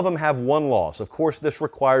all of them have one loss. Of course, this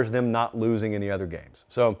requires them not losing any other games.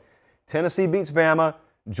 So Tennessee beats Bama,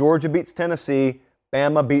 Georgia beats Tennessee,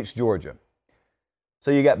 Bama beats Georgia.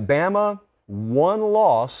 So you got Bama, one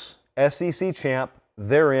loss, SEC champ,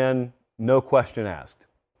 they're in, no question asked.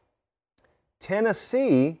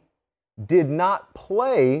 Tennessee did not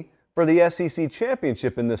play for the SEC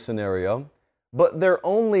championship in this scenario, but their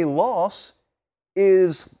only loss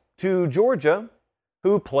is to Georgia,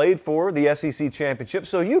 who played for the SEC championship.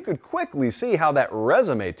 So you could quickly see how that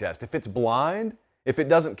resume test, if it's blind, if it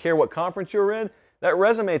doesn't care what conference you're in, that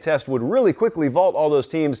resume test would really quickly vault all those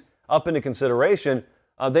teams up into consideration.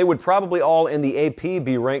 They would probably all in the AP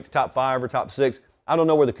be ranked top 5 or top 6. I don't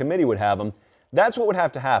know where the committee would have them. That's what would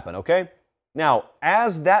have to happen, okay? Now,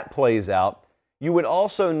 as that plays out, you would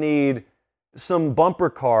also need some bumper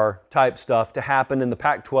car type stuff to happen in the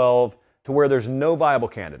Pac-12 to where there's no viable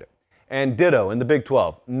candidate. And ditto in the Big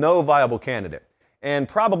 12, no viable candidate. And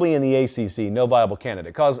probably in the ACC, no viable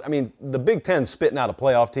candidate. Because, I mean, the Big Ten's spitting out a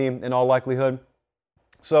playoff team in all likelihood.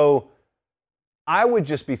 So I would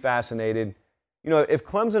just be fascinated. You know, if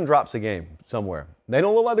Clemson drops a game somewhere, they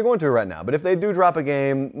don't look like they're going to right now, but if they do drop a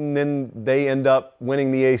game and then they end up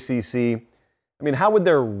winning the ACC, I mean, how would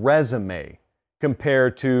their resume compare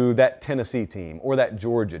to that Tennessee team or that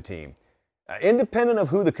Georgia team? Independent of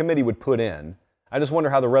who the committee would put in, I just wonder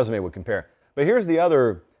how the resume would compare. But here's the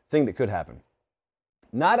other thing that could happen.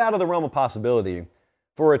 Not out of the realm of possibility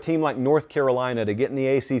for a team like North Carolina to get in the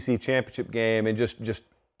ACC championship game and just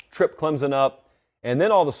trip Clemson up, and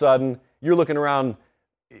then all of a sudden you're looking around,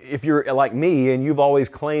 if you're like me and you've always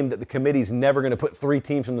claimed that the committee's never going to put three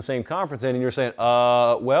teams from the same conference in, and you're saying,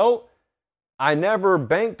 well, I never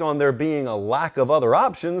banked on there being a lack of other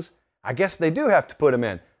options. I guess they do have to put them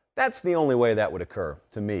in. That's the only way that would occur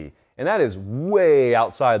to me. And that is way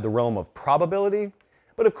outside the realm of probability.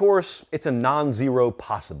 But of course, it's a non-zero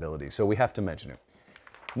possibility, so we have to mention it.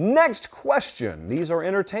 Next question. These are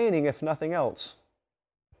entertaining, if nothing else.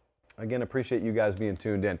 Again, appreciate you guys being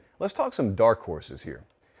tuned in. Let's talk some dark horses here.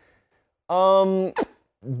 The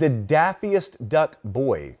Daffiest Duck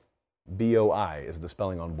Boy, B-O-I is the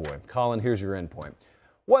spelling on boy. Colin, here's your endpoint.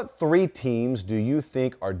 What three teams do you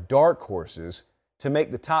think are dark horses to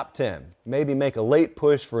make the top 10, maybe make a late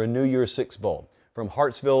push for a New Year's Six Bowl from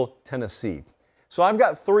Hartsville, Tennessee? So I've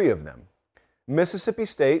got three of them. Mississippi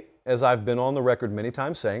State, as I've been on the record many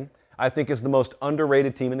times saying, I think is the most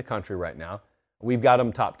underrated team in the country right now. We've got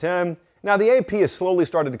them top 10. Now the AP has slowly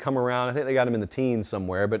started to come around. I think they got them in the teens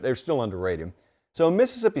somewhere, but they're still underrated. So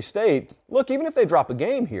Mississippi State, look, even if they drop a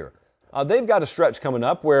game here, they've got a stretch coming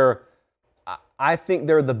up where I think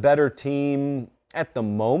they're the better team at the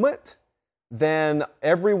moment than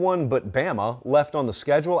everyone but Bama left on the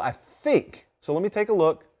schedule, I think. So let me take a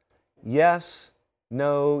look. Yes,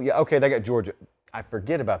 no, yeah, okay, they got Georgia. I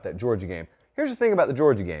forget about that Georgia game. Here's the thing about the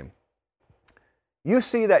Georgia game. You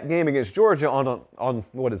see that game against Georgia on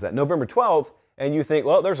what is that, November 12th, and you think,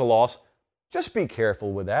 well, there's a loss. Just be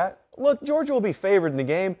careful with that. Look, Georgia will be favored in the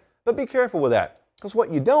game, but be careful with that. Because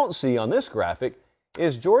what you don't see on this graphic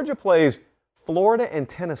is Georgia plays Florida and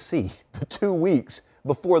Tennessee the 2 weeks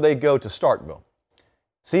before they go to Starkville.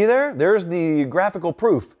 See there? There's the graphical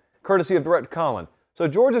proof, courtesy of Director Colin. So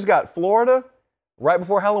Georgia's got Florida right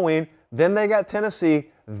before Halloween, then they got Tennessee,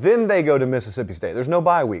 then they go to Mississippi State. There's no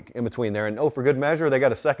bye week in between there. And oh, for good measure, they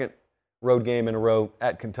got a second road game in a row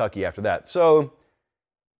at Kentucky after that. So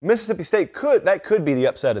Mississippi State could be the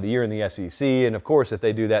upset of the year in the SEC. And of course, if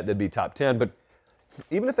they do that, they'd be top 10. But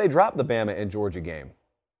even if they drop the Bama and Georgia game,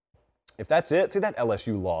 if that's it, see that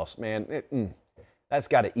LSU loss, man, that's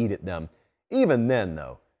got to eat at them. Even then,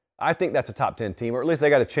 though, I think that's a top 10 team, or at least they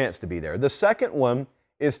got a chance to be there. The second one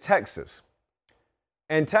is Texas.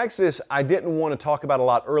 And Texas, I didn't want to talk about a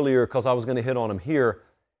lot earlier because I was going to hit on them here.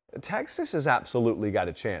 Texas has absolutely got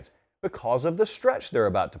a chance because of the stretch they're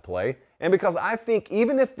about to play, and because I think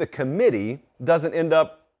even if the committee doesn't end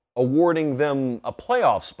up awarding them a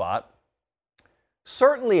playoff spot,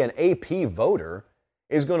 certainly an AP voter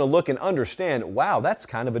is going to look and understand, wow, that's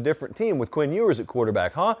kind of a different team with Quinn Ewers at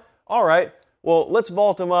quarterback, huh? All right, well, let's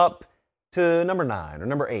vault him up to number 9 or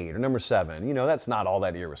number 8 or number 7. You know, that's not all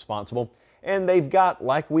that irresponsible. And they've got,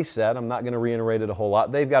 like we said, I'm not going to reiterate it a whole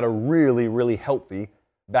lot, they've got a really, really healthy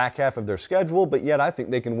back half of their schedule, but yet I think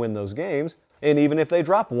they can win those games. And even if they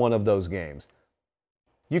drop one of those games,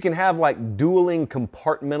 you can have like dueling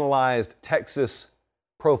compartmentalized Texas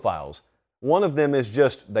profiles. One of them is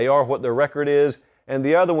just they are what their record is, and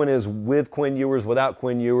the other one is with Quinn Ewers, without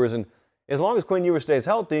Quinn Ewers. And as long as Quinn Ewers stays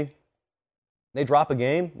healthy, they drop a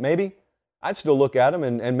game, maybe. I'd still look at them,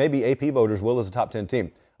 and maybe AP voters will as a top 10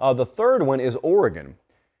 team. The third one is Oregon.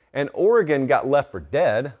 And Oregon got left for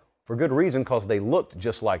dead for good reason because they looked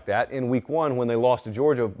just like that in week 1 when they lost to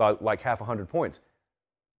Georgia by like half 100 points.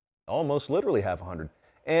 Almost literally half 100.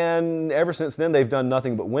 And ever since then, they've done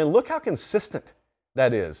nothing but win. Look how consistent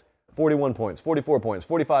that is. 41 points, 44 points,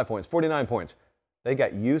 45 points, 49 points. They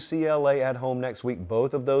got UCLA at home next week.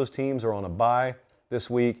 Both of those teams are on a bye this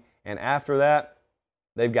week. And after that,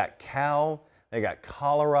 they've got Cal, they got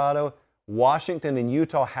Colorado. Washington and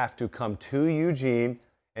Utah have to come to Eugene,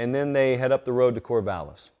 and then they head up the road to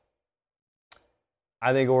Corvallis.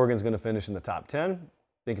 I think Oregon's going to finish in the top 10. I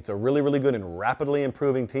think it's a really, really good and rapidly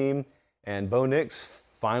improving team. And Bo Nix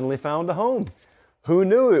finally found a home. Who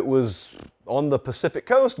knew it was on the Pacific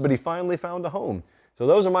coast, but he finally found a home. So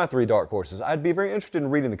those are my 3 dark horses. I'd be very interested in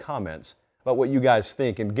reading the comments about what you guys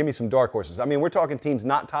think and give me some dark horses. I mean, we're talking teams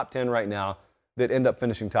not top 10 right now that end up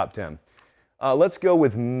finishing top 10. Let's go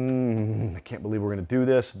with, I can't believe we're going to do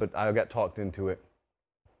this, but I got talked into it.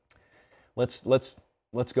 Let's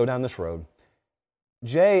go down this road.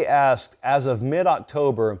 Jay asked, as of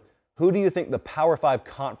mid-October, who do you think the Power 5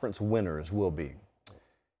 conference winners will be?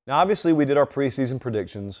 Now, obviously, we did our preseason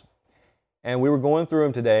predictions, and we were going through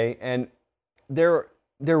them today, and there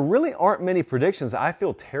really aren't many predictions I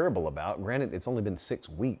feel terrible about. Granted, it's only been 6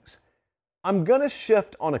 weeks. I'm going to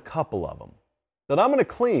shift on a couple of them, but I'm going to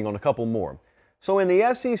cling on a couple more. So in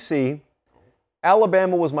the SEC,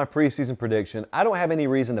 Alabama was my preseason prediction. I don't have any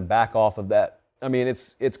reason to back off of that. I mean,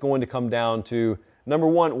 it's going to come down to, number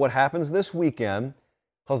one, what happens this weekend,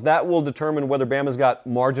 because that will determine whether Bama's got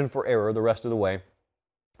margin for error the rest of the way.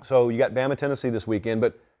 So you got Bama, Tennessee this weekend,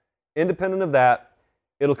 but independent of that,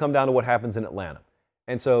 it'll come down to what happens in Atlanta.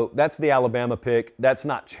 And so that's the Alabama pick. That's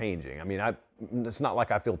not changing. I mean, it's not like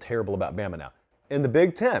I feel terrible about Bama now. In the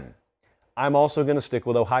Big Ten, I'm also going to stick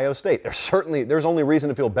with Ohio State. There's only reason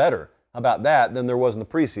to feel better about that than there was in the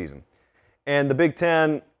preseason. And the Big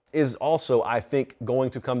Ten is also, I think, going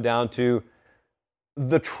to come down to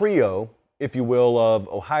the trio, if you will, of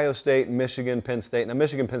Ohio State, Michigan, Penn State. Now,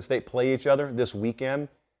 Michigan and Penn State play each other this weekend.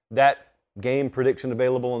 That game prediction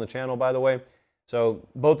available on the channel, by the way. So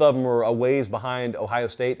both of them are a ways behind Ohio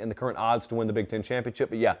State and the current odds to win the Big Ten championship.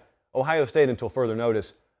 But yeah, Ohio State, until further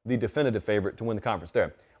notice, the definitive favorite to win the conference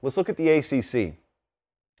there. Let's look at the ACC,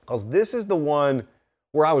 because this is the one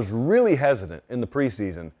where I was really hesitant in the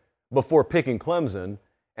preseason before picking Clemson,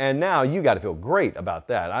 and now you got to feel great about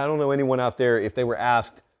that. I don't know anyone out there, if they were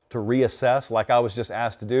asked to reassess like I was just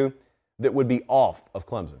asked to do, that would be off of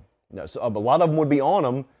Clemson. No, so a lot of them would be on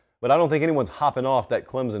them, but I don't think anyone's hopping off that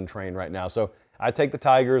Clemson train right now. So I take the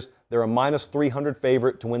Tigers. They're a minus 300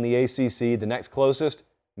 favorite to win the ACC. The next closest,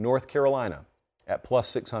 North Carolina at plus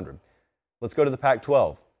 600. Let's go to the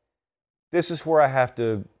Pac-12. This is where I have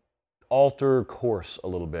to alter course a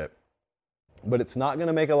little bit, but it's not going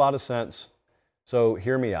to make a lot of sense, so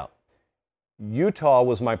hear me out. Utah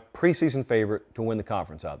was my preseason favorite to win the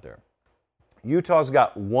conference out there. Utah's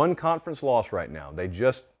got one conference loss right now. They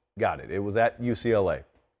just got it. It was at UCLA.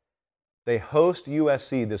 They host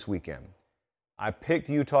USC this weekend. I picked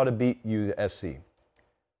Utah to beat USC.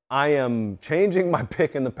 I am changing my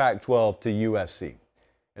pick in the Pac-12 to USC.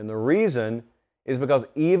 And the reason is because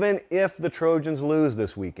even if the Trojans lose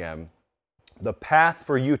this weekend, the path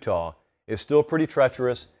for Utah is still pretty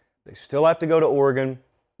treacherous. They still have to go to Oregon.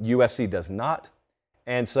 USC does not.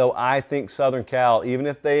 And so I think Southern Cal, even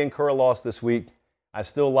if they incur a loss this week, I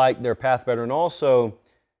still like their path better. And also,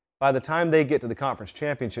 by the time they get to the conference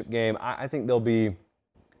championship game, I think they'll be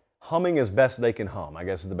humming as best they can hum, I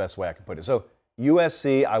guess is the best way I can put it. So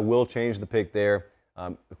USC, I will change the pick there.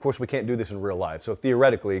 Of course, we can't do this in real life. So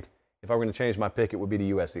theoretically, if I were going to change my pick, it would be to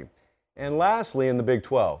USC. And lastly, in the Big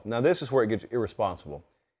 12. Now, this is where it gets irresponsible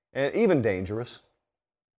and even dangerous.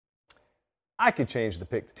 I could change the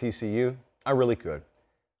pick to TCU. I really could.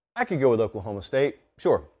 I could go with Oklahoma State.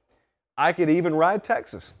 Sure. I could even ride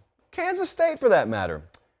Texas. Kansas State, for that matter.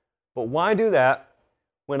 But why do that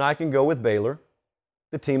when I can go with Baylor,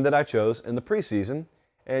 the team that I chose in the preseason.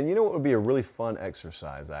 And you know what would be a really fun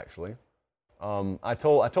exercise, actually? I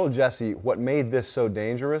told Jesse what made this so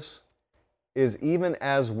dangerous is even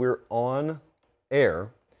as we're on air,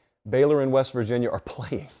 Baylor and West Virginia are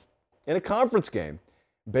playing in a conference game.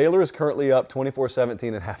 Baylor is currently up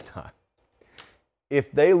 24-17 at halftime.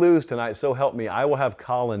 If they lose tonight, so help me, I will have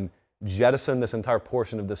Colin jettison this entire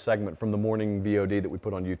portion of this segment from the morning VOD that we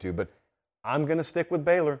put on YouTube. But I'm going to stick with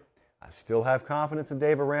Baylor. I still have confidence in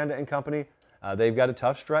Dave Aranda and company. They've got a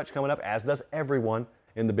tough stretch coming up, as does everyone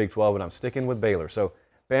in the Big 12, and I'm sticking with Baylor. So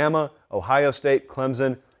Bama, Ohio State,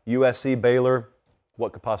 Clemson, USC, Baylor.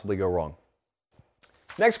 What could possibly go wrong?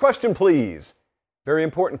 Next question, please. Very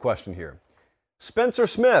important question here. Spencer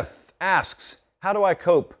Smith asks, how do I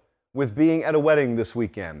cope with being at a wedding this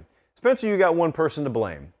weekend? Spencer, you got one person to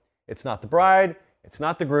blame. It's not the bride. It's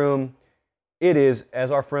not the groom. It is,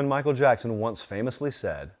 as our friend Michael Jackson once famously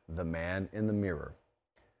said, the man in the mirror.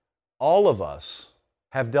 All of us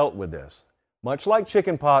have dealt with this. Much like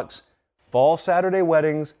chickenpox, fall Saturday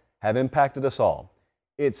weddings have impacted us all.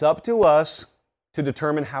 It's up to us to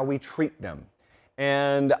determine how we treat them.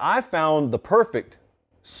 And I found the perfect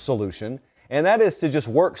solution, and that is to just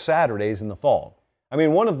work Saturdays in the fall. I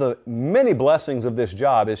mean, one of the many blessings of this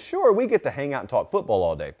job is, sure, we get to hang out and talk football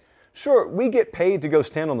all day. Sure, we get paid to go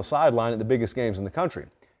stand on the sideline at the biggest games in the country.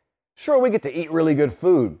 Sure, we get to eat really good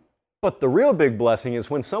food. But the real big blessing is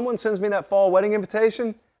when someone sends me that fall wedding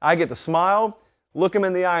invitation, I get to smile, look them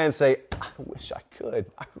in the eye and say, I wish I could.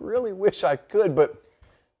 I really wish I could, but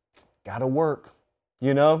gotta work,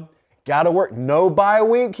 you know? Gotta work. No bye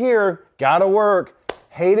week here. Gotta work.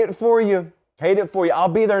 Hate it for you. Hate it for you. I'll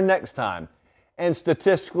be there next time. And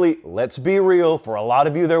statistically, let's be real, for a lot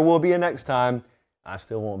of you there will be a next time. I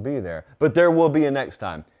still won't be there, but there will be a next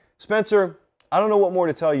time. Spencer, I don't know what more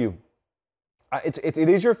to tell you. It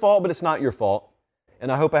is your fault, but it's not your fault.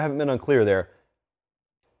 And I hope I haven't been unclear there.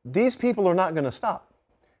 These people are not going to stop.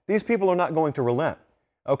 These people are not going to relent.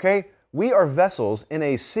 Okay? We are vessels in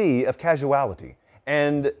a sea of casuality.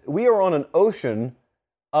 And we are on an ocean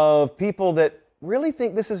of people that really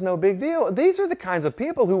think this is no big deal. These are the kinds of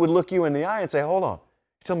people who would look you in the eye and say, hold on,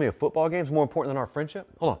 you tell me a football game is more important than our friendship?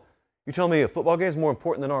 Hold on. You tell me a football game is more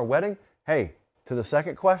important than our wedding? Hey, to the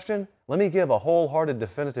second question, let me give a wholehearted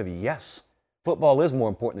definitive yes. Football is more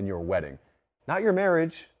important than your wedding. Not your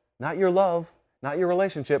marriage, not your love, not your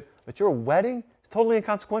relationship, but your wedding is totally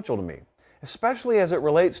inconsequential to me, especially as it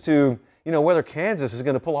relates to, whether Kansas is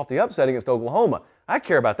going to pull off the upset against Oklahoma. I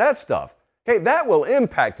care about that stuff. Okay, that will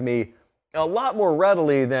impact me a lot more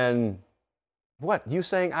readily than, what, you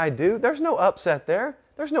saying I do? There's no upset there.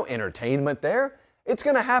 There's no entertainment there. It's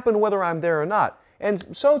going to happen whether I'm there or not.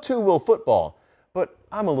 And so too will football. But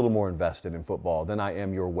I'm a little more invested in football than I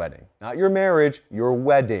am your wedding. Not your marriage, your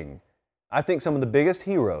wedding. I think some of the biggest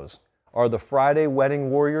heroes are the Friday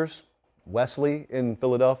wedding warriors. Wesley in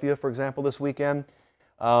Philadelphia, for example, this weekend.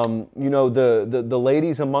 The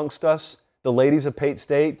ladies amongst us, the ladies of Pate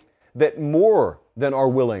State, that more than are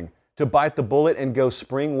willing to bite the bullet and go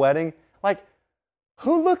spring wedding. Like,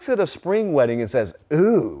 who looks at a spring wedding and says,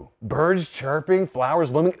 ooh, birds chirping,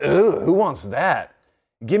 flowers blooming, ooh, who wants that?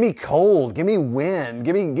 Give me cold, give me wind,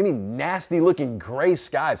 give me nasty looking gray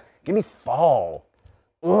skies, give me fall.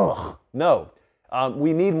 Ugh, no.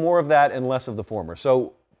 We need more of that and less of the former.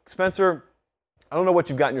 So, Spencer, I don't know what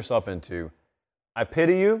you've gotten yourself into. I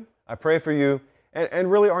pity you, I pray for you,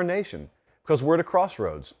 and really our nation, because we're at a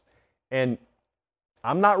crossroads. And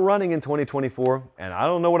I'm not running in 2024, and I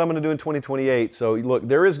don't know what I'm going to do in 2028. So, look,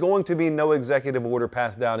 there is going to be no executive order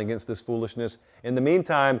passed down against this foolishness. In the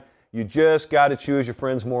meantime, you just got to choose your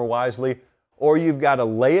friends more wisely, or you've got to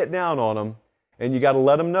lay it down on them, and you got to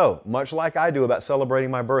let them know, much like I do about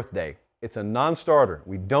celebrating my birthday. It's a non-starter.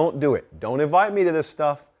 We don't do it. Don't invite me to this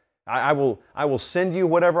stuff. I will send you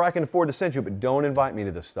whatever I can afford to send you, but don't invite me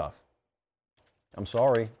to this stuff. I'm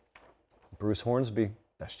sorry. Bruce Hornsby,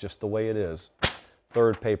 that's just the way it is.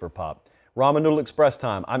 Third paper pop. Ramen Noodle Express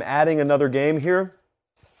time. I'm adding another game here,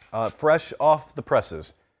 fresh off the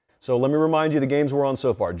presses. So let me remind you the games we're on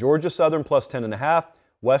so far. Georgia Southern plus 10.5,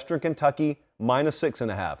 Western Kentucky minus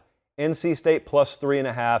 6.5, NC State plus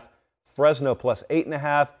 3.5, Fresno plus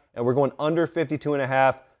 8.5, and we're going under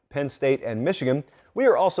 52.5, Penn State and Michigan. We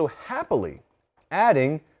are also happily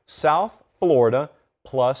adding South Florida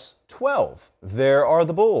plus 12. There are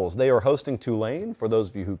the Bulls. They are hosting Tulane, for those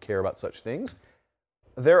of you who care about such things.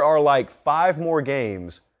 There are like 5 more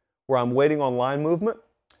games where I'm waiting on line movement,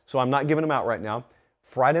 so I'm not giving them out right now.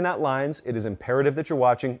 Friday Night Lines, it is imperative that you're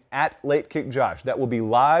watching at Late Kick Josh. That will be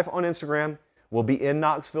live on Instagram. We'll be in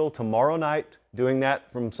Knoxville tomorrow night doing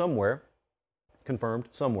that from somewhere, confirmed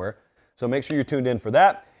somewhere. So make sure you're tuned in for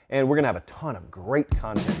that. And we're going to have a ton of great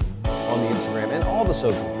content on the Instagram and all the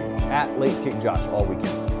social feeds at Late Kick Josh all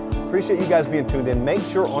weekend. Appreciate you guys being tuned in. Make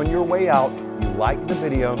sure on your way out you like the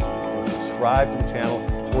video and subscribe to the channel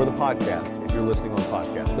or the podcast if you're listening on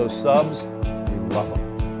podcast. Those subs, we love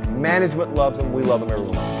them. Management loves them. We love them.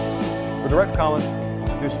 Everyone loves them. For Director Colin,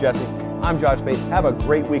 producer Jesse, I'm Josh Pate. Have a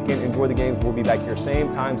great weekend. Enjoy the games. We'll be back here same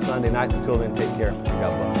time Sunday night. Until then, take care and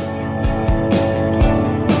God bless.